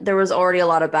that there was already a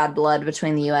lot of bad blood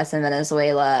between the US and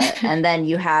Venezuela. And then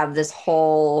you have this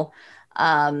whole,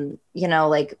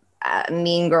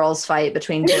 mean girls fight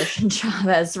between Bush and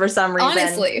Chavez for some reason.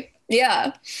 Honestly,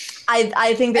 yeah.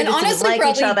 I think they just didn't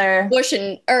like each other. Bush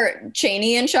or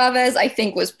Cheney and Chavez, I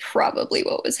think, was probably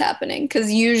what was happening,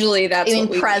 because usually that's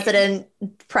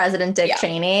President Dick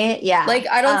Cheney. Yeah, like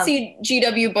I don't see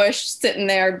G.W. Bush sitting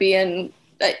there being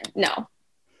no.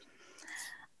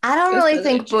 I don't really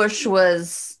think Bush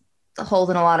was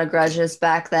holding a lot of grudges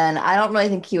back then. I don't really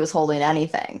think he was holding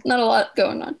anything. Not a lot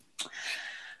going on.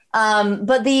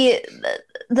 But the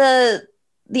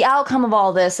outcome of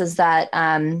all this is that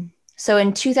so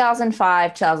in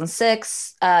 2005,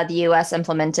 2006, the U.S.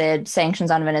 implemented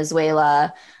sanctions on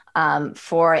Venezuela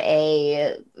for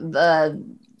a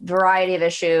variety of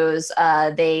issues.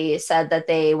 They said that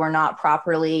they were not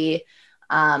properly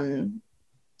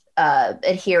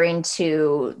adhering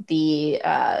to the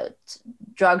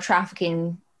drug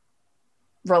trafficking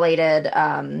related.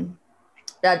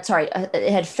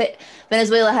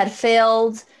 Venezuela had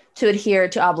failed to adhere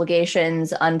to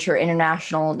obligations under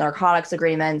international narcotics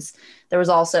agreements. There was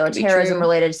also a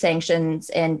terrorism-related sanctions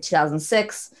in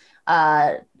 2006,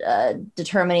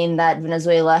 determining that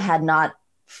Venezuela had not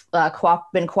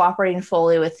been cooperating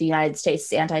fully with the United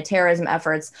States' anti-terrorism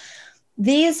efforts.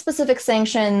 These specific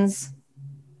sanctions,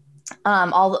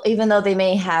 even though they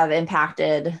may have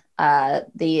impacted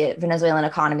the Venezuelan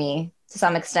economy to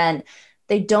some extent,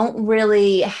 they don't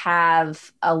really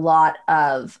have a lot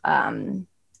of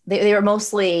they were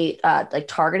mostly like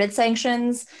targeted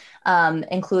sanctions,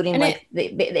 including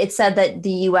it said that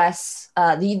the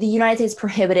the United States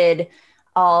prohibited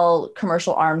all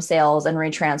commercial arms sales and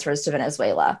retransfers to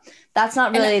Venezuela. That's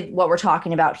not really what we're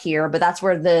talking about here, but that's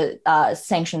where the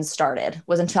sanctions started,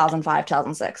 was in 2005,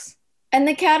 2006. And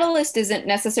the catalyst isn't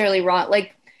necessarily wrong.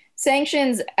 Like,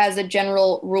 sanctions as a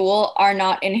general rule are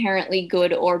not inherently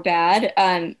good or bad.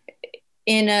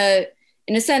 In a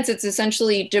sense, it's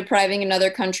essentially depriving another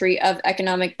country of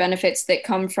economic benefits that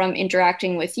come from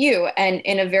interacting with you. And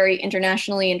in a very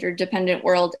internationally interdependent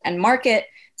world and market,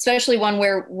 especially one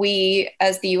where we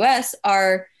as the US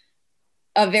are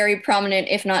a very prominent,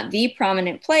 if not the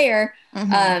prominent player,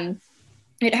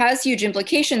 it has huge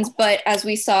implications. But as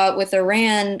we saw with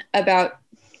Iran about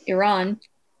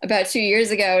 2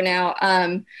 years ago now,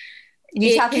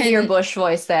 you tap into your Bush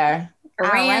voice there.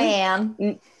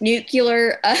 Iran.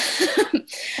 Nuclear,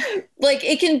 like,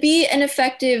 it can be an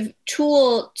effective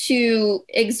tool to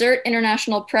exert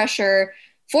international pressure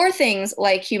for things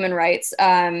like human rights.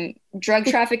 Drug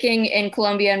trafficking in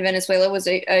Colombia and Venezuela was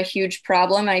a huge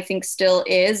problem, I think still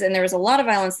is, and there was a lot of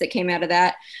violence that came out of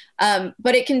that.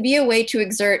 But it can be a way to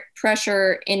exert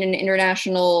pressure in an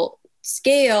international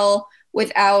scale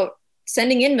without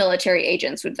sending in military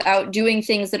agents, without doing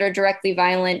things that are directly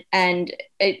violent and,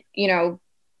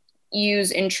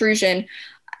 use intrusion.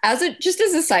 Just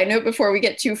as a side note, before we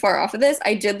get too far off of this,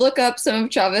 I did look up some of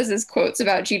Chavez's quotes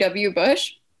about G.W.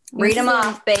 Bush. Read them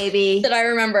off, baby. That I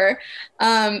remember.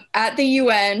 At the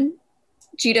UN,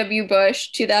 G.W.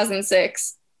 Bush,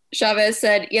 2006, Chavez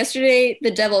said, "Yesterday,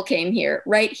 the devil came here,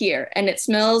 right here, and it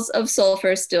smells of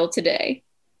sulfur still today."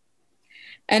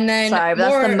 And then, sorry, but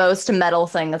that's the most metal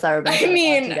thing that's ever been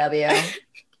said about GW.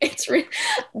 It's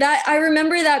that I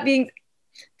remember that being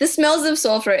the smells of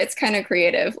sulfur. It's kind of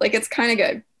creative, like, it's kind of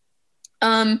good.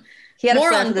 He had a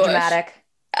flair for the dramatic.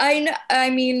 I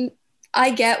mean, I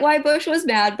get why Bush was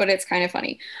mad, but it's kind of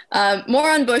funny. More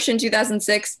on Bush in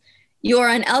 2006. "You're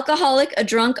an alcoholic, a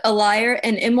drunk, a liar,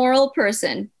 an immoral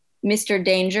person, Mr.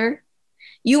 Danger.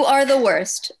 You are the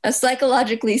worst, a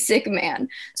psychologically sick man."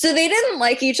 So they didn't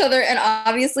like each other, and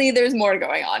obviously there's more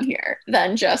going on here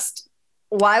than just...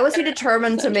 Why was he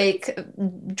determined to make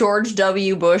George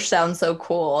W. Bush sound so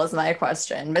cool, is my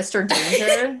question. Mr.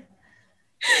 Danger?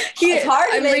 It's hard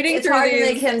to make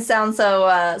him sound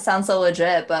so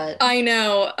legit, but... I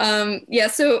know. Yeah,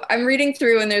 so I'm reading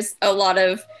through, and there's a lot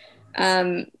of...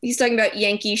 he's talking about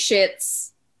Yankee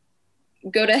shits,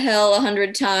 go to hell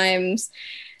 100 times.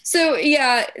 So,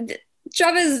 yeah,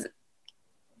 Chavez...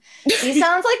 He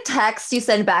sounds like text you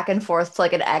send back and forth to,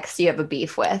 like, an ex you have a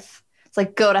beef with. It's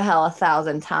like, go to hell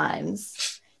 1,000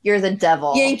 times. You're the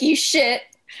devil. Yankee shit.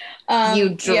 You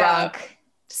drunk. Yeah.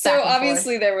 So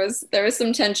obviously there was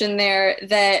some tension there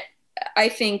that I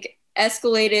think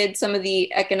escalated some of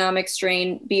the economic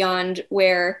strain beyond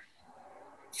where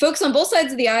folks on both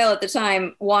sides of the aisle at the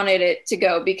time wanted it to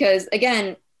go. Because,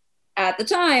 again, at the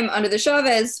time, under the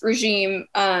Chavez regime,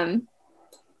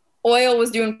 oil was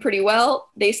doing pretty well.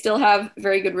 They still have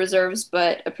very good reserves,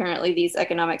 but apparently these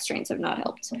economic strains have not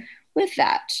helped with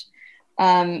that.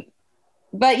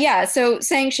 But yeah, so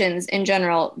sanctions in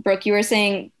general, Brooke, you were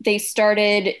saying they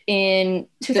started in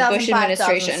the Bush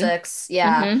administration. 2006,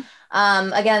 yeah.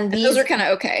 Again, those are kind of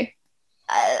okay.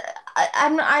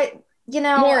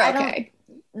 More okay.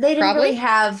 They didn't really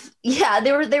have,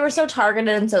 they were so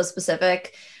targeted and so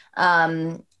specific.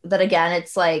 That, again,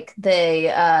 it's like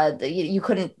they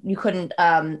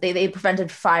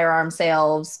prevented firearm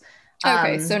sales.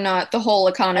 Okay, so not the whole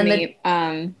economy.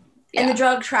 And the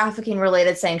drug trafficking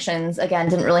related sanctions, again,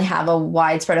 didn't really have a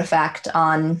widespread effect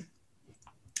on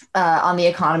on the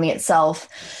economy itself.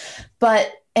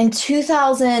 But in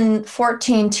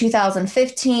 2014,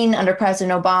 2015, under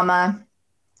President Obama,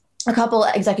 a couple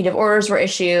executive orders were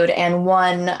issued and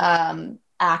one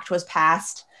act was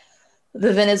passed,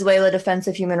 the Venezuela Defense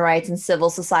of Human Rights and Civil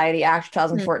Society Act of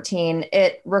 2014.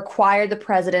 It required the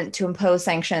president to impose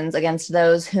sanctions against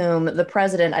those whom the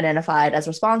president identified as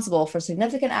responsible for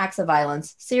significant acts of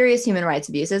violence, serious human rights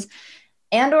abuses,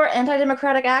 and or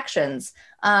anti-democratic actions.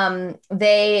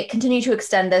 They continue to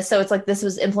extend this. So it's like this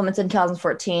was implemented in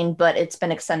 2014, but it's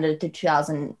been extended to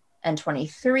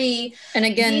 2023. And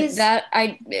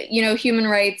again, human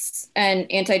rights and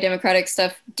anti-democratic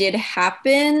stuff did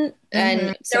happen.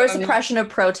 And there was suppression of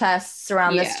protests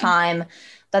around this time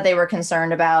that they were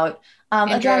concerned about.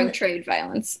 And drug trade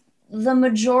violence. The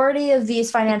majority of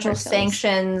these financial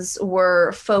sanctions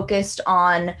were focused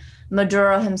on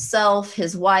Maduro himself,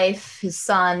 his wife, his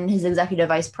son, his executive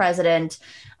vice president,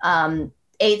 8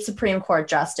 Supreme Court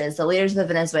justices, the leaders of the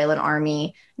Venezuelan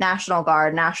army, National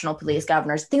Guard, National Police,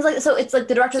 governors, things like that. So it's like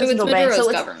the director of the central bank. So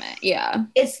it's government,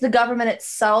 it's the government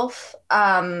itself.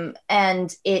 And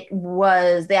they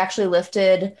actually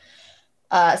lifted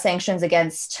sanctions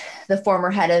against the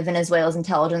former head of Venezuela's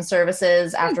intelligence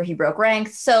services after he broke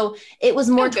ranks. So it was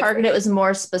more targeted. It was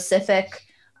more specific.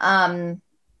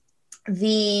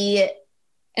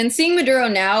 And seeing Maduro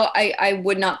now, I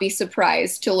would not be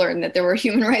surprised to learn that there were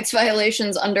human rights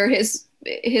violations under his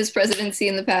presidency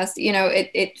in the past.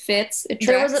 It fits. It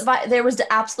tracks. There was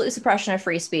the absolute suppression of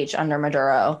free speech under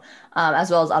Maduro,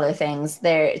 as well as other things.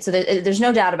 There's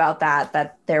no doubt about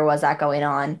that there was that going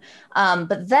on.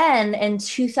 But then in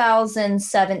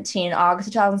 2017, August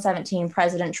of 2017,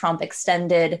 President Trump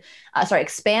expanded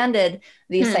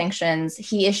these sanctions.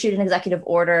 He issued an executive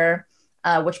order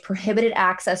which prohibited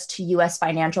access to U.S.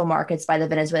 financial markets by the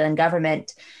Venezuelan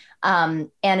government.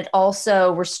 And it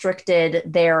also restricted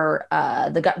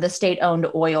the state-owned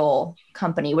oil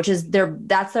company, which is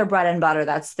that's their bread and butter.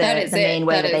 That's the main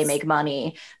way that they make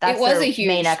money. That's their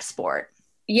main export.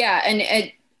 Yeah,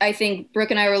 and I think Brooke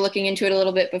and I were looking into it a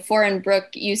little bit before, and Brooke,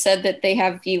 you said that they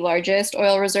have the largest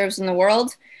oil reserves in the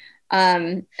world.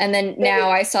 And then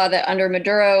now I saw that under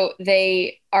Maduro,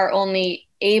 they are only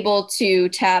able to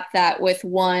tap that with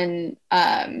one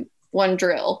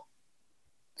drill.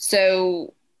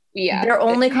 So their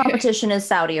only competition is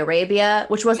Saudi Arabia,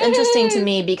 which was interesting to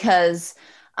me because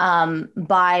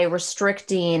by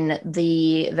restricting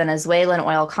the Venezuelan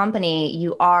oil company,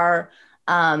 you are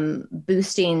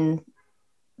boosting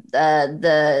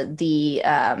the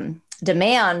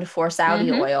demand for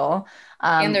Saudi oil,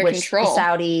 and their which control. The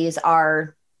Saudis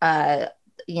are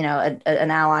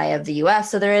an ally of the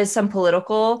U.S. So there is some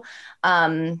political,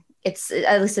 it's,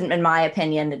 at least in my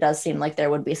opinion, it does seem like there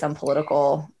would be some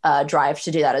political drive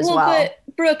to do that as well. But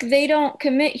Brooke, they don't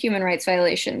commit human rights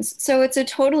violations. So it's a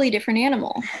totally different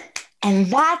animal. And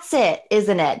that's it,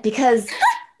 isn't it? Because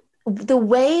the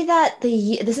way that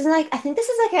I think this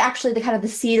is actually the kind of the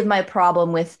seed of my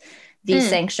problem with these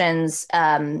sanctions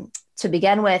to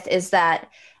begin with, is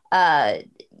that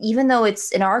even though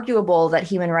it's inarguable that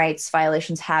human rights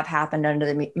violations have happened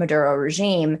under the Maduro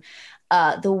regime,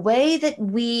 the way that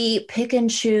we pick and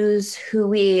choose who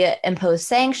we impose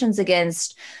sanctions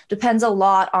against depends a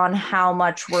lot on how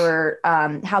much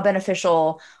how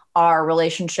beneficial our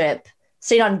relationship,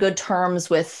 staying on good terms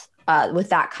with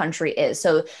that country is.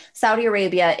 So Saudi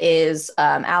Arabia is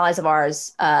allies of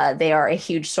ours. They are a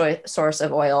huge source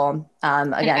of oil.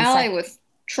 An ally with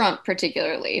Trump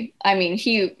particularly. I mean,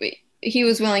 he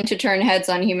was willing to turn heads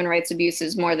on human rights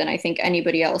abuses more than I think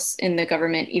anybody else in the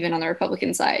government, even on the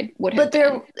Republican side, would have.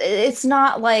 But it's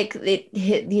not like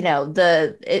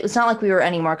it's not like we were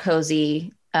any more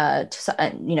cozy,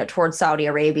 towards Saudi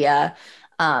Arabia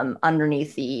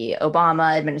underneath the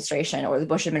Obama administration or the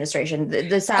Bush administration. The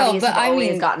Saudis have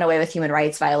always gotten away with human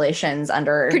rights violations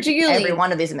under every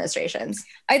one of these administrations.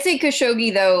 I'd say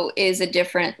Khashoggi, though, is a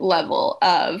different level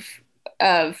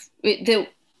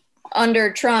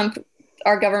under Trump.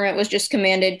 Our government was just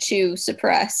commanded to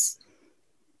suppress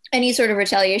any sort of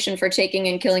retaliation for taking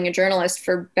and killing a journalist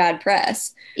for bad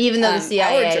press. Even though the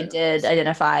CIA did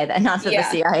identify that, not that the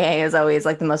CIA is always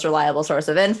like the most reliable source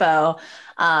of info.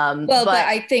 But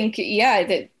I think,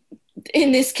 that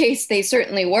in this case, they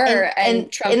certainly were.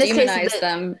 And Trump demonized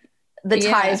them. The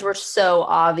ties were so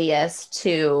obvious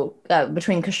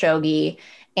between Khashoggi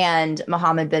and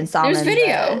Mohammed bin Salman,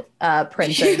 the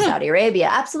prince of Saudi Arabia.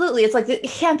 Absolutely. It's like, it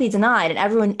can't be denied.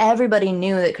 And everybody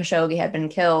knew that Khashoggi had been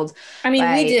killed. I mean,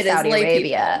 we did Saudi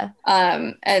Arabia.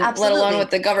 And let alone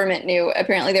what the government knew.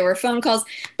 Apparently there were phone calls.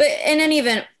 But in any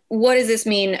event, what does this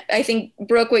mean? I think,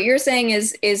 Brooke, what you're saying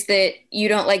is that you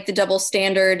don't like the double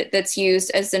standard that's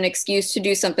used as an excuse to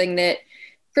do something that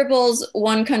cripples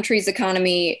one country's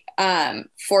economy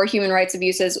for human rights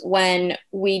abuses when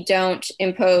we don't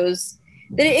impose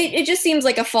that. It just seems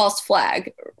like a false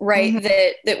flag, right?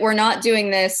 Mm-hmm. That we're not doing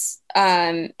this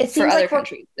it for other like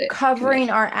countries. Covering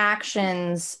our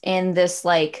actions in this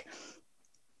like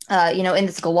in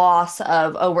this gloss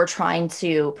of, oh, we're trying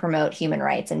to promote human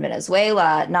rights in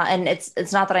Venezuela. And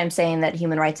it's not that I'm saying that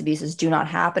human rights abuses do not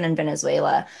happen in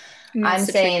Venezuela. I'm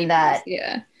saying that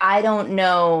I don't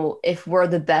know if we're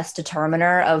the best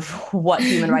determiner of what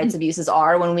human rights abuses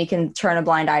are when we can turn a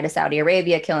blind eye to Saudi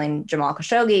Arabia killing Jamal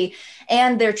Khashoggi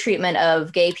and their treatment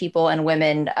of gay people and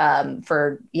women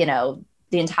for,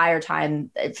 the entire time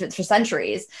for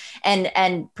centuries,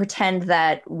 and pretend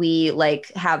that we like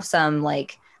have some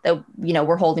like that,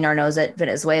 we're holding our nose at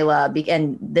Venezuela.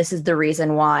 And this is the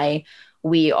reason why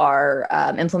we are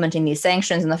implementing these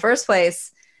sanctions in the first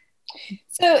place.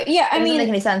 So, yeah, it doesn't make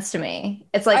any sense to me.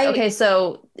 It's like, okay,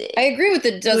 so I agree with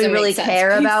it. Do we really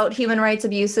care about human rights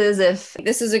abuses if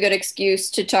this is a good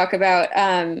excuse to talk about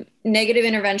negative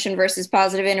intervention versus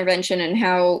positive intervention and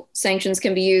how sanctions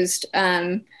can be used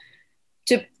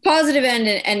to positive end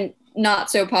and not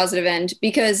so positive end?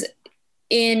 Because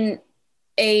in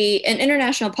an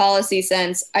international policy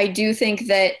sense, I do think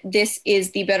that this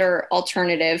is the better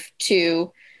alternative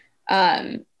to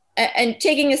and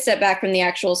taking a step back from the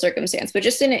actual circumstance, but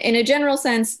just in a general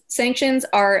sense, sanctions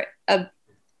are a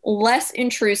less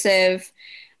intrusive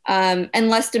and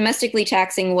less domestically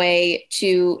taxing way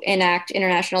to enact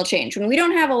international change when we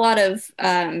don't have a lot of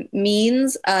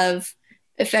means of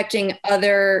affecting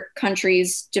other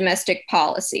countries' domestic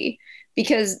policy.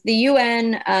 Because the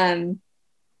UN,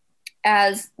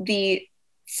 as the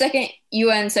second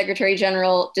UN Secretary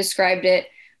General described it,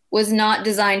 was not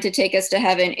designed to take us to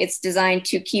heaven. It's designed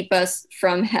to keep us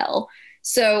from hell.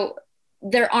 So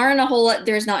there aren't a whole lot,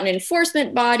 there's not an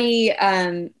enforcement body.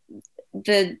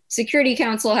 The Security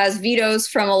Council has vetoes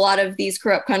from a lot of these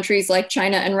corrupt countries like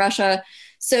China and Russia.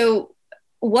 So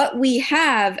what we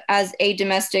have as a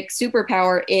domestic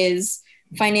superpower is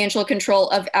financial control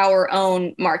of our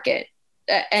own market.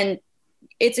 And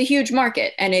it's a huge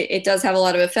market and it does have a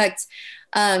lot of effects.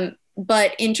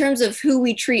 But in terms of who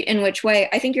we treat in which way,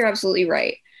 I think you're absolutely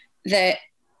right that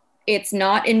it's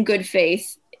not in good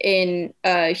faith in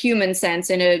a human sense,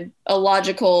 in a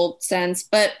logical sense,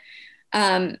 but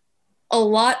a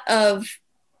lot of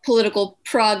political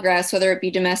progress, whether it be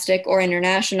domestic or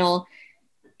international,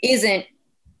 isn't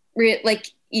like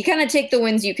you kind of take the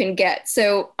wins you can get.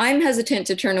 So I'm hesitant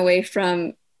to turn away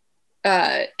from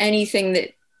anything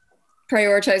that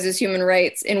prioritizes human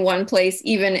rights in one place,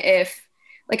 even if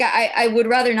like I would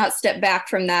rather not step back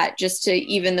from that just to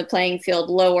even the playing field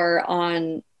lower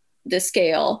on the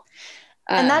scale.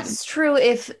 And that's true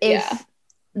if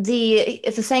the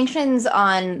sanctions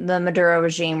on the Maduro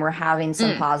regime were having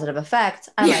some positive effect,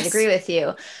 I might agree with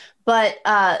you. But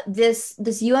this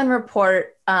UN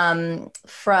report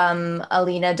from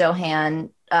Alina Dohan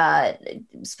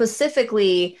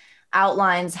specifically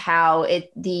outlines how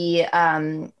the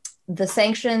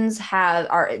sanctions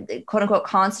are quote unquote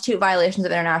constitute violations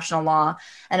of international law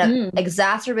and have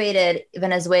exacerbated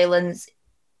Venezuela's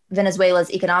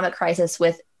economic crisis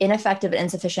with ineffective and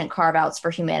insufficient carve-outs for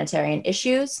humanitarian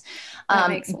issues.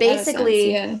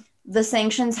 Basically, the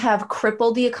sanctions have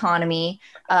crippled the economy,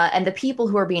 and the people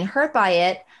who are being hurt by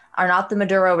it are not the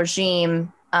Maduro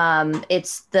regime.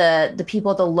 It's the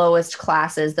people at the lowest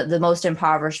classes, the most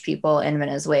impoverished people in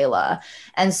Venezuela.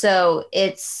 And so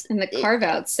and the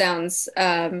carve-out sounds,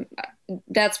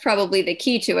 that's probably the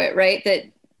key to it, right? That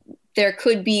there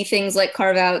could be things like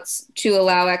carve-outs to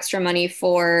allow extra money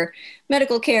for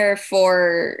medical care,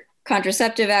 for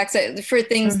contraceptive access, for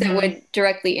things that would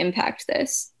directly impact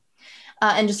this.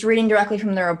 And just reading directly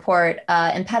from the report,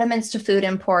 impediments to food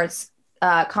imports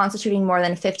constituting more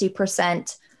than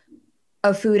 50%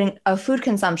 of food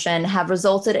consumption have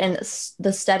resulted in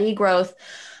the steady growth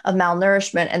of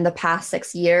malnourishment in the past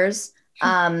 6 years.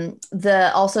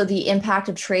 Also the impact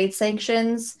of trade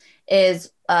sanctions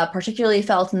is particularly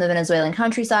felt in the Venezuelan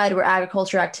countryside, where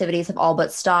agriculture activities have all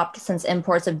but stopped since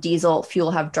imports of diesel fuel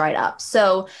have dried up.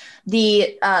 So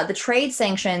the trade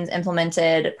sanctions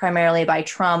implemented primarily by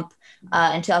Trump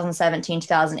in 2017,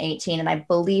 2018, and I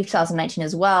believe 2019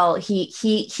 as well, he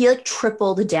like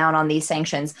tripled down on these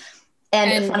sanctions.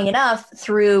 And funny enough,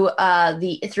 through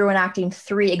enacting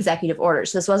 3 executive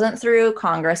orders. So this wasn't through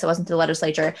Congress, it wasn't through the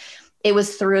legislature. It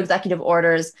was through executive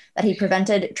orders that he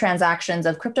prevented transactions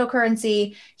of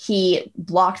cryptocurrency. He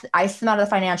iced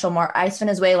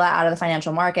Venezuela out of the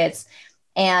financial markets.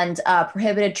 and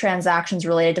prohibited transactions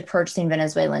related to purchasing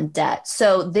Venezuelan debt.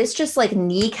 So this just like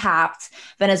kneecapped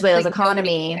Venezuela's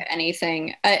economy.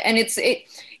 Anything, and it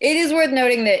is worth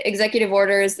noting that executive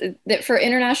orders, that for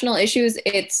international issues,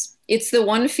 it's the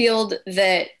one field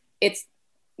that it's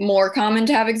more common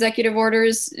to have executive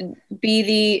orders be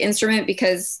the instrument,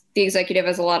 because the executive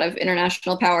has a lot of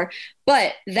international power.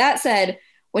 But that said,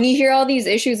 when you hear all these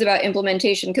issues about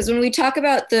implementation, because when we talk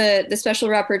about the special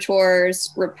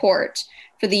rapporteur's report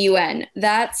for the UN,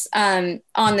 that's on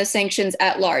the sanctions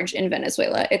at large in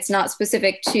Venezuela. It's not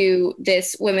specific to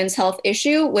this women's health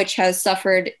issue, which has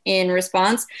suffered in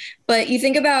response. But you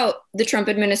think about the Trump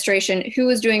administration, who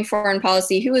was doing foreign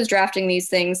policy, who was drafting these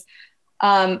things.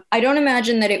 I don't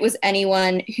imagine that it was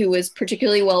anyone who was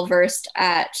particularly well versed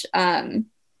at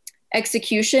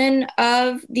execution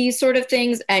of these sort of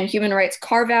things and human rights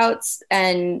carve-outs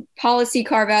and policy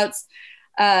carve-outs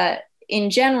in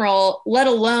general, let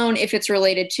alone if it's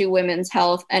related to women's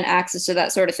health and access to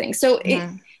that sort of thing. So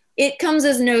it comes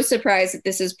as no surprise that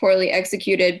this is poorly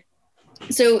executed.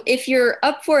 So if you're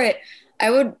up for it, I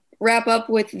would wrap up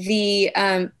with the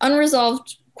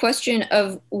unresolved question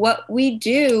of what we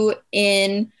do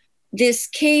in this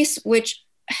case, which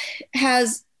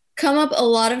has come up a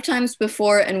lot of times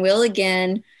before and will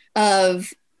again,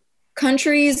 of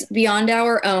countries beyond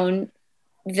our own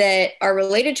that are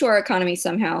related to our economy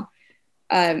somehow,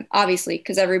 obviously,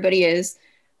 because everybody is,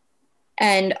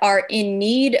 and are in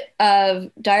need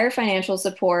of dire financial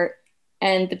support.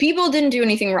 And the people didn't do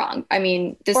anything wrong. I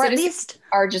mean, the citizens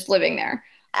are just living there.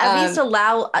 At least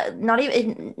allow not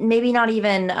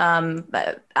even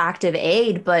active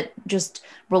aid, but just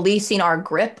releasing our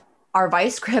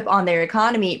vice grip on their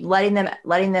economy, letting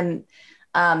them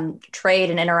trade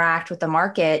and interact with the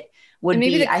market would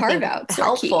be, I think,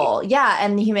 helpful. Yeah,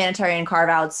 and the humanitarian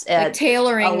carve-outs, like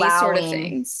tailoring these sort of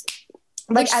things,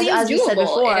 like as you said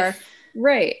before,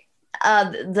 right?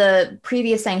 The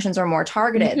previous sanctions are more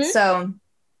targeted, so.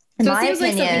 So it seems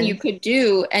like something you could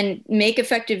do and make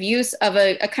effective use of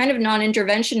a kind of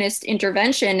non-interventionist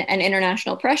intervention and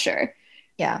international pressure.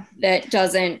 Yeah. That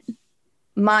doesn't.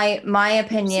 My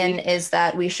opinion is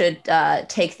that we should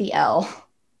take the L,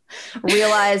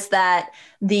 realize that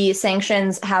the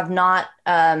sanctions have not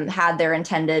had their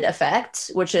intended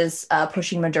effect, which is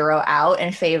pushing Maduro out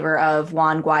in favor of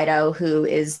Juan Guaido, who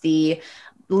is the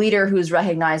leader who's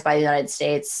recognized by the United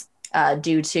States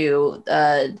due to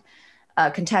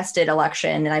contested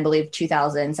election in, I believe,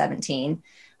 2017,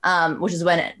 which is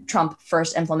when Trump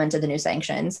first implemented the new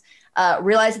sanctions.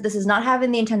 Realize that this is not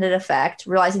having the intended effect,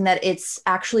 realizing that it's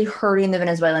actually hurting the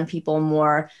Venezuelan people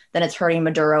more than it's hurting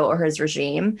Maduro or his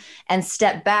regime, and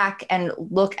step back and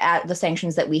look at the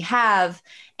sanctions that we have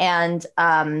and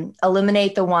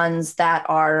eliminate the ones that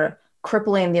are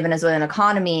crippling the Venezuelan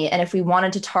economy. And if we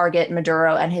wanted to target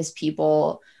Maduro and his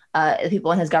people, the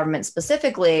people in his government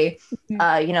specifically,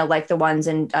 like the ones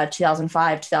in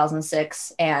 2005,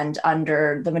 2006, and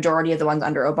under the majority of the ones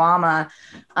under Obama,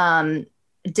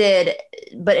 did,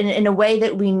 but in a way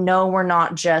that we know we're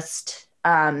not just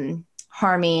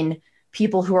harming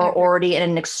people who are already in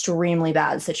an extremely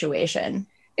bad situation.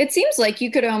 It seems like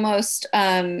you could almost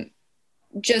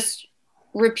just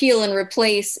repeal and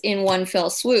replace in one fell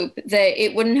swoop, that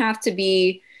it wouldn't have to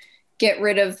be get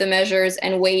rid of the measures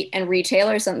and wait and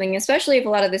retailor something, especially if a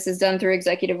lot of this is done through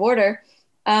executive order.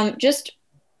 Just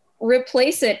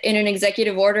replace it in an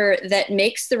executive order that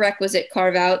makes the requisite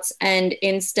carve-outs and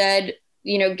instead,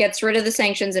 gets rid of the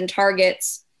sanctions and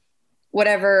targets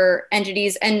whatever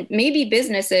entities and maybe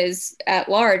businesses at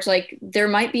large. Like, there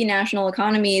might be national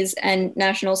economies and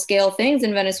national scale things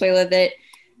in Venezuela that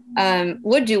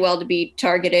would do well to be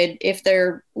targeted if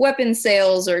they're weapons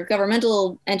sales or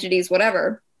governmental entities,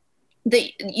 whatever.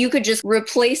 That you could just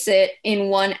replace it in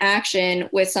one action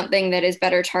with something that is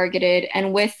better targeted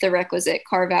and with the requisite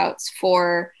carve-outs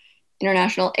for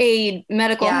international aid,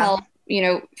 medical help,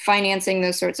 financing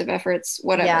those sorts of efforts,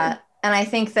 whatever. Yeah. And I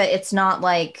think that it's not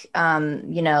like,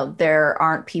 there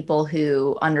aren't people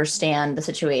who understand the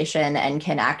situation and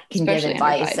can give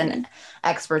advice and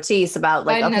expertise about,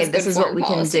 like, Biden, okay, this is what we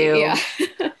can do.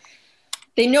 Yeah.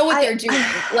 They know what they're doing.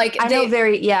 Like, I know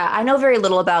very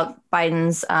little about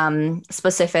Biden's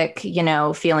specific,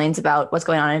 feelings about what's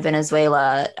going on in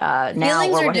Venezuela now,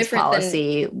 feelings or what his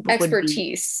policy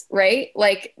expertise, right?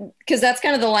 Like, because that's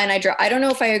kind of the line I draw. I don't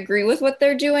know if I agree with what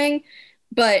they're doing,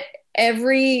 but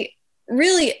every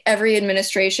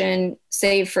administration,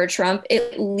 save for Trump,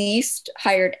 at least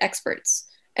hired experts.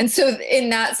 And so in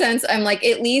that sense, I'm like,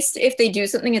 at least if they do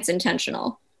something, it's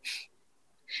intentional.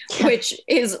 Which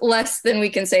is less than we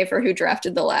can say for who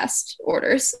drafted the last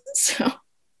orders. So,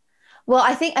 Well,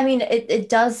 I mean, it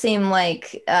does seem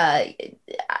like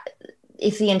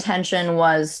if the intention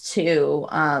was to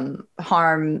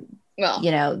harm, Well,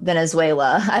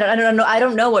 Venezuela, I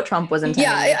don't know what Trump was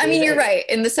intending yeah, to I do. mean, you're right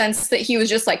in the sense that he was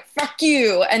just like, fuck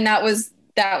you. And that was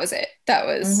it. That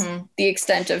was Mhm. the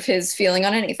extent of his feeling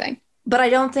on anything. But I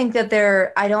don't think that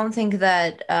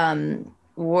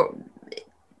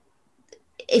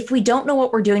if we don't know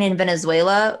what we're doing in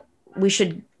Venezuela, we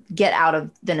should get out of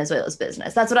Venezuela's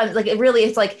business. That's what I'm like.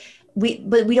 It's like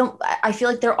but we don't. I feel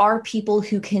like there are people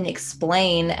who can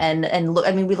explain and look.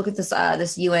 I mean, we look at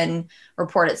this UN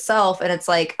report itself, and it's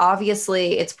like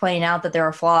obviously it's pointing out that there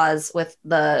are flaws with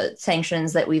the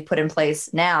sanctions that we've put in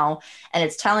place now, and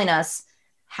it's telling us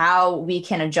how we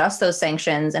can adjust those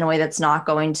sanctions in a way that's not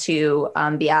going to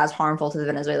be as harmful to the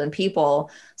Venezuelan people.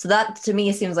 So that to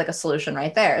me seems like a solution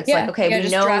right there. It's like, okay, we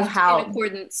just know draft how. in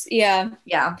accordance. Yeah.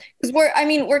 Yeah. Because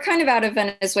we're kind of out of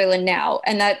Venezuela now.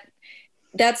 And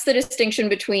that's the distinction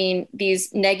between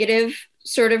these negative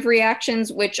sort of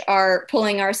reactions, which are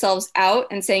pulling ourselves out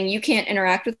and saying, you can't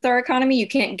interact with our economy, you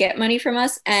can't get money from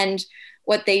us. And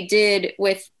what they did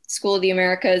with School of the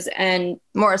Americas and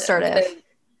More assertive.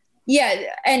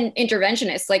 And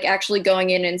interventionists, like actually going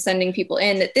in and sending people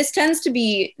in, that this tends to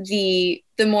be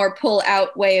the more pull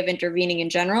out way of intervening in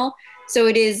general. So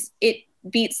it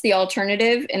beats the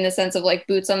alternative in the sense of like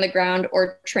boots on the ground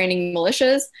or training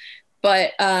militias,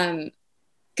 but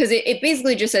because it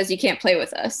basically just says you can't play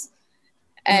with us.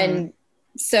 And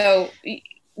so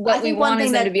what we want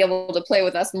is them to be able to play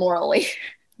with us morally.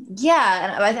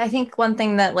 Yeah, and I think one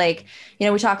thing that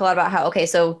we talk a lot about how, okay,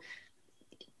 so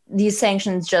these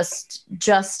sanctions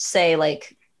just say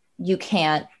like you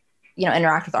can't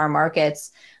interact with our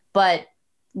markets, but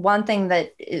one thing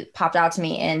that popped out to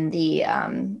me in the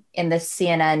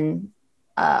CNN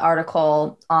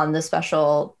article on the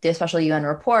special UN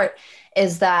report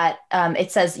is that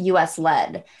it says U.S.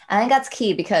 led. I think that's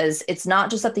key because it's not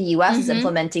just that the U.S. is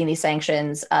implementing these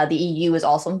sanctions. The EU is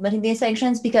also implementing these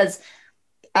sanctions because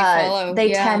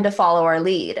they tend to follow our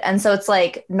lead. And so it's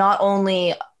like, not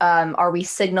only are we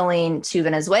signaling to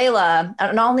Venezuela,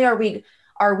 not only are we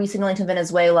signaling to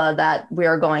Venezuela that we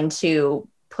are going to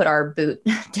put our boot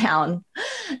down,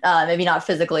 maybe not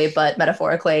physically, but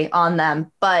metaphorically on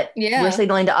them, but we're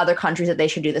signaling to other countries that they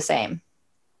should do the same.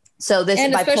 So this,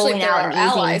 and by especially pulling if out and easing,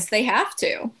 allies, they have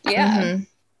to. Yeah.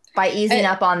 By easing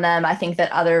up on them, I think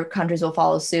that other countries will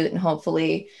follow suit, and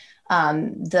hopefully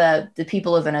the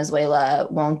people of Venezuela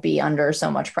won't be under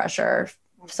so much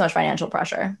financial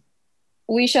pressure.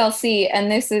 We shall see.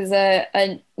 And this is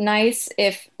a nice,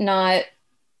 if not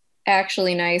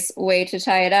actually nice, way to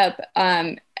tie it up.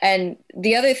 And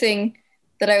the other thing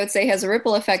that I would say has a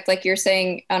ripple effect, like you're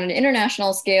saying, on an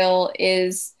international scale,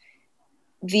 is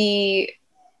the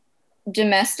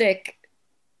domestic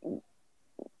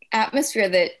atmosphere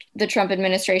that the Trump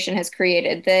administration has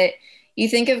created. That you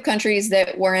think of countries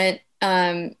that weren't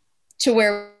to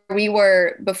where we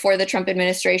were before the Trump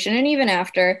administration and even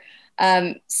after,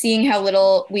 seeing how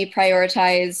little we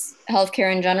prioritize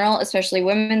healthcare in general, especially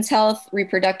women's health,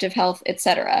 reproductive health,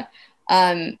 etc.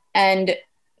 And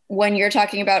when you're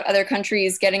talking about other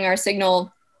countries getting our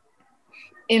signal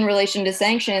in relation to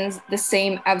sanctions, the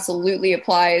same absolutely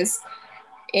applies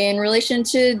in relation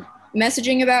to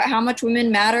messaging about how much women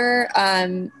matter,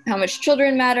 how much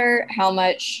children matter, how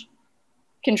much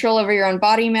control over your own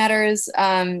body matters,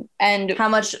 and how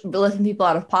much lifting people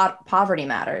out of poverty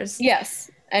matters. Yes.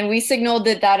 And we signaled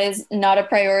that is not a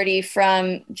priority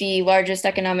from the largest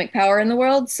economic power in the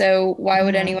world. So why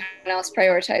would anyone else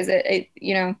prioritize it?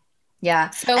 Yeah.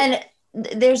 So, and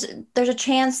there's a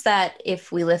chance that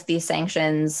if we lift these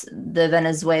sanctions, the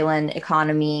Venezuelan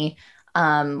economy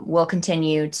will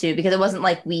continue to, because it wasn't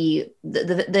like the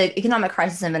economic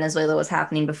crisis in Venezuela was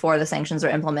happening before the sanctions were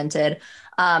implemented.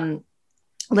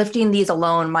 Lifting these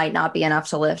alone might not be enough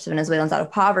to lift Venezuelans out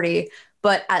of poverty,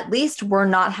 but at least we're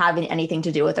not having anything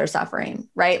to do with their suffering,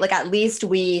 right? Like at least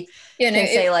we can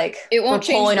say like it won't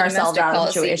we're pulling ourselves out of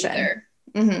the situation.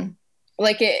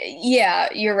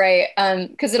 You're right.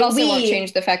 Because it also won't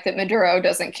change the fact that Maduro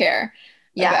doesn't care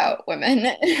about women.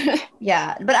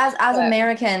 But as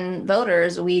American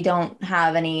voters, we don't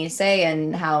have any say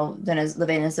in how the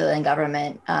Venezuelan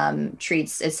government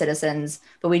treats its citizens,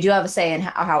 but we do have a say in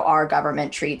how our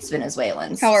government treats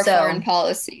Venezuelans. How our foreign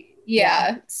policy.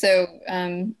 Yeah. So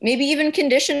maybe even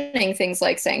conditioning things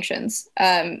like sanctions.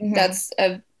 That's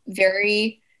a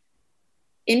very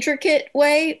intricate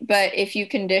way, but if you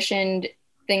conditioned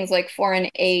things like foreign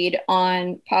aid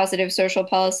on positive social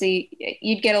policy,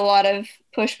 you'd get a lot of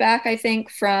pushback, I think,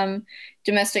 from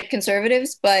domestic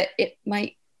conservatives, but it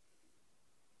might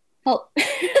help.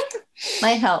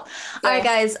 Might help. All right,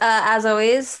 guys. As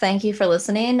always, thank you for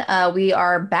listening. We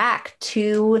are back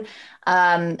to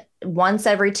once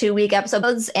every 2 week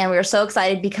episodes, and we are so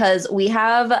excited because we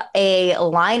have a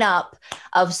lineup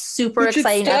of super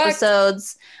exciting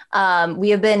episodes. We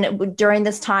have been, during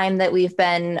this time that we've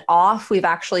been off, we've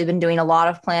actually been doing a lot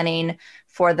of planning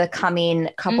for the coming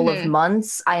couple of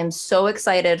months. I am so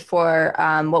excited for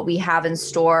what we have in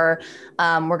store.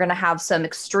 We're going to have some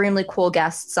extremely cool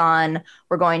guests on.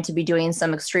 We're going to be doing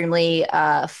some extremely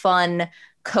fun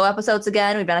co-episodes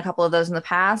again. We've done a couple of those in the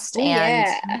past. We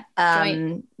can't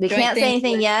say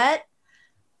anything yet,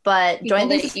 but join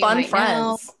these fun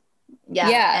friends.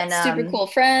 Yeah, and super cool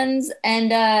friends.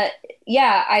 And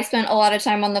I spent a lot of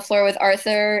time on the floor with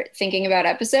Arthur thinking about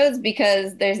episodes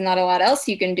because there's not a lot else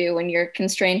you can do when you're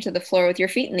constrained to the floor with your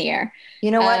feet in the air.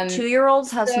 You know what? 2-year-olds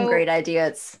have some great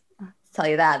ideas. I'll tell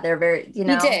you that. They're very,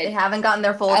 they haven't gotten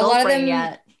their full adult brain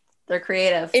yet. They're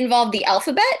creative. Involve the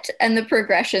alphabet and the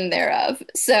progression thereeof.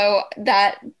 So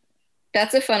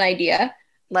that's a fun idea.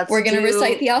 We're going to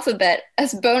recite the alphabet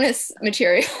as bonus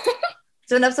material.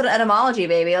 It's an episode of etymology,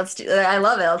 baby. I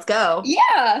love it. Let's go.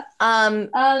 Yeah. And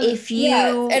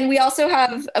we also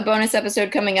have a bonus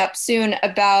episode coming up soon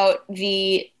about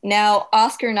the now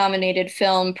Oscar-nominated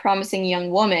film Promising Young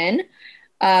Woman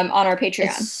on our Patreon.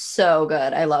 It's so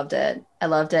good. I loved it.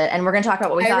 And we're going to talk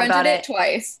about what we thought about it. I rented it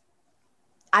twice.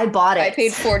 I bought it. I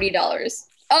paid $40.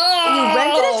 Oh! You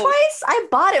rented it twice? I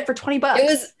bought it for $20. It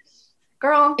was...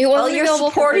 Girl, you're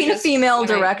supporting female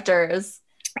directors.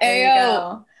 There you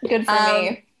go. Good for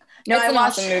me. No, it's an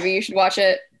awesome movie. You should watch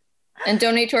it. And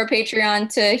donate to our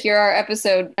Patreon to hear our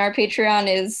episode. Our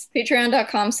Patreon is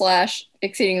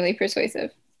patreon.com/exceedingly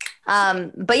persuasive.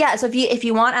 But yeah, so if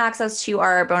you want access to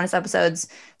our bonus episodes,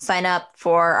 sign up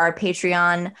for our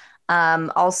Patreon.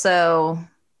 Also,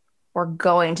 we're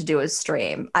going to do a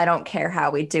stream. I don't care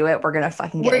how we do it. We're going to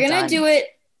fucking get it done. We're going to do it.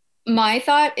 My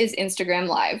thought is Instagram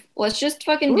Live. Let's just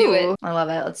fucking do it. I love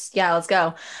it. Let's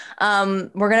go.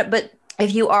 But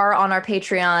if you are on our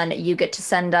Patreon, you get to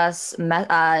send us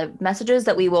messages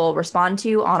that we will respond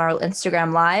to on our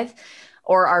Instagram Live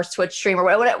or our Twitch stream or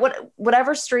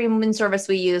whatever streaming service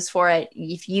we use for it.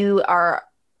 If you are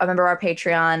a member of our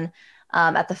Patreon,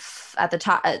 at the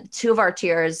top, 2 of our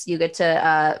tiers, you get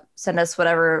to send us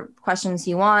whatever questions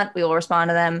you want. We will respond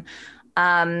to them.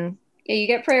 Yeah, you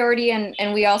get priority,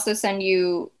 and we also send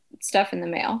you stuff in the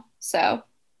mail. So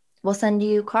we'll send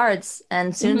you cards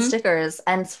and soon stickers,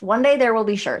 and one day there will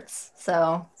be shirts.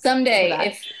 So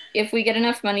someday, if we get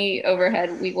enough money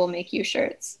overhead, we will make you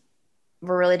shirts.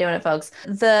 We're really doing it, folks.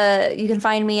 You can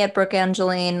find me at Brooke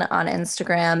Angeline on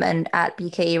Instagram and at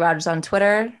BKE Rogers on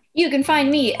Twitter. You can find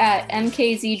me at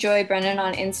MKZJoyBrennan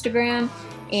on Instagram.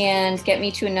 And get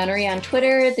me to a nunnery on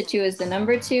Twitter. The 2 is the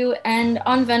number 2. And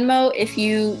on Venmo, if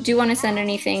you do want to send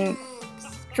anything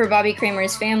for Bobby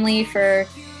Kramer's family, for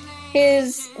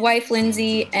his wife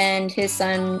Lindsay and his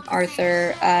son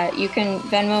Arthur, you can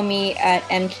Venmo me at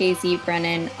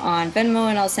MKZBrennan on Venmo,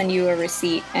 and I'll send you a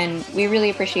receipt. And we really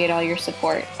appreciate all your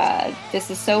support. This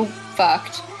is so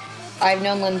fucked. I've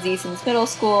known Lindsay since middle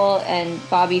school and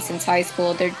Bobby since high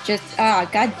school. They're just,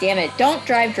 god damn it. Don't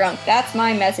drive drunk. That's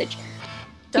my message.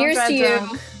 Here's to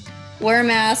you. Wear a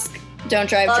mask. Don't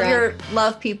drive drunk.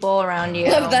 Love people around you.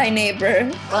 Love thy neighbor.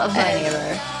 Love thy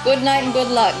neighbor. Good night and good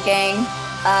luck, gang.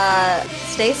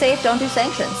 Stay safe. Don't do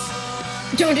sanctions.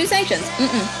 Don't do sanctions.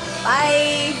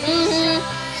 Bye.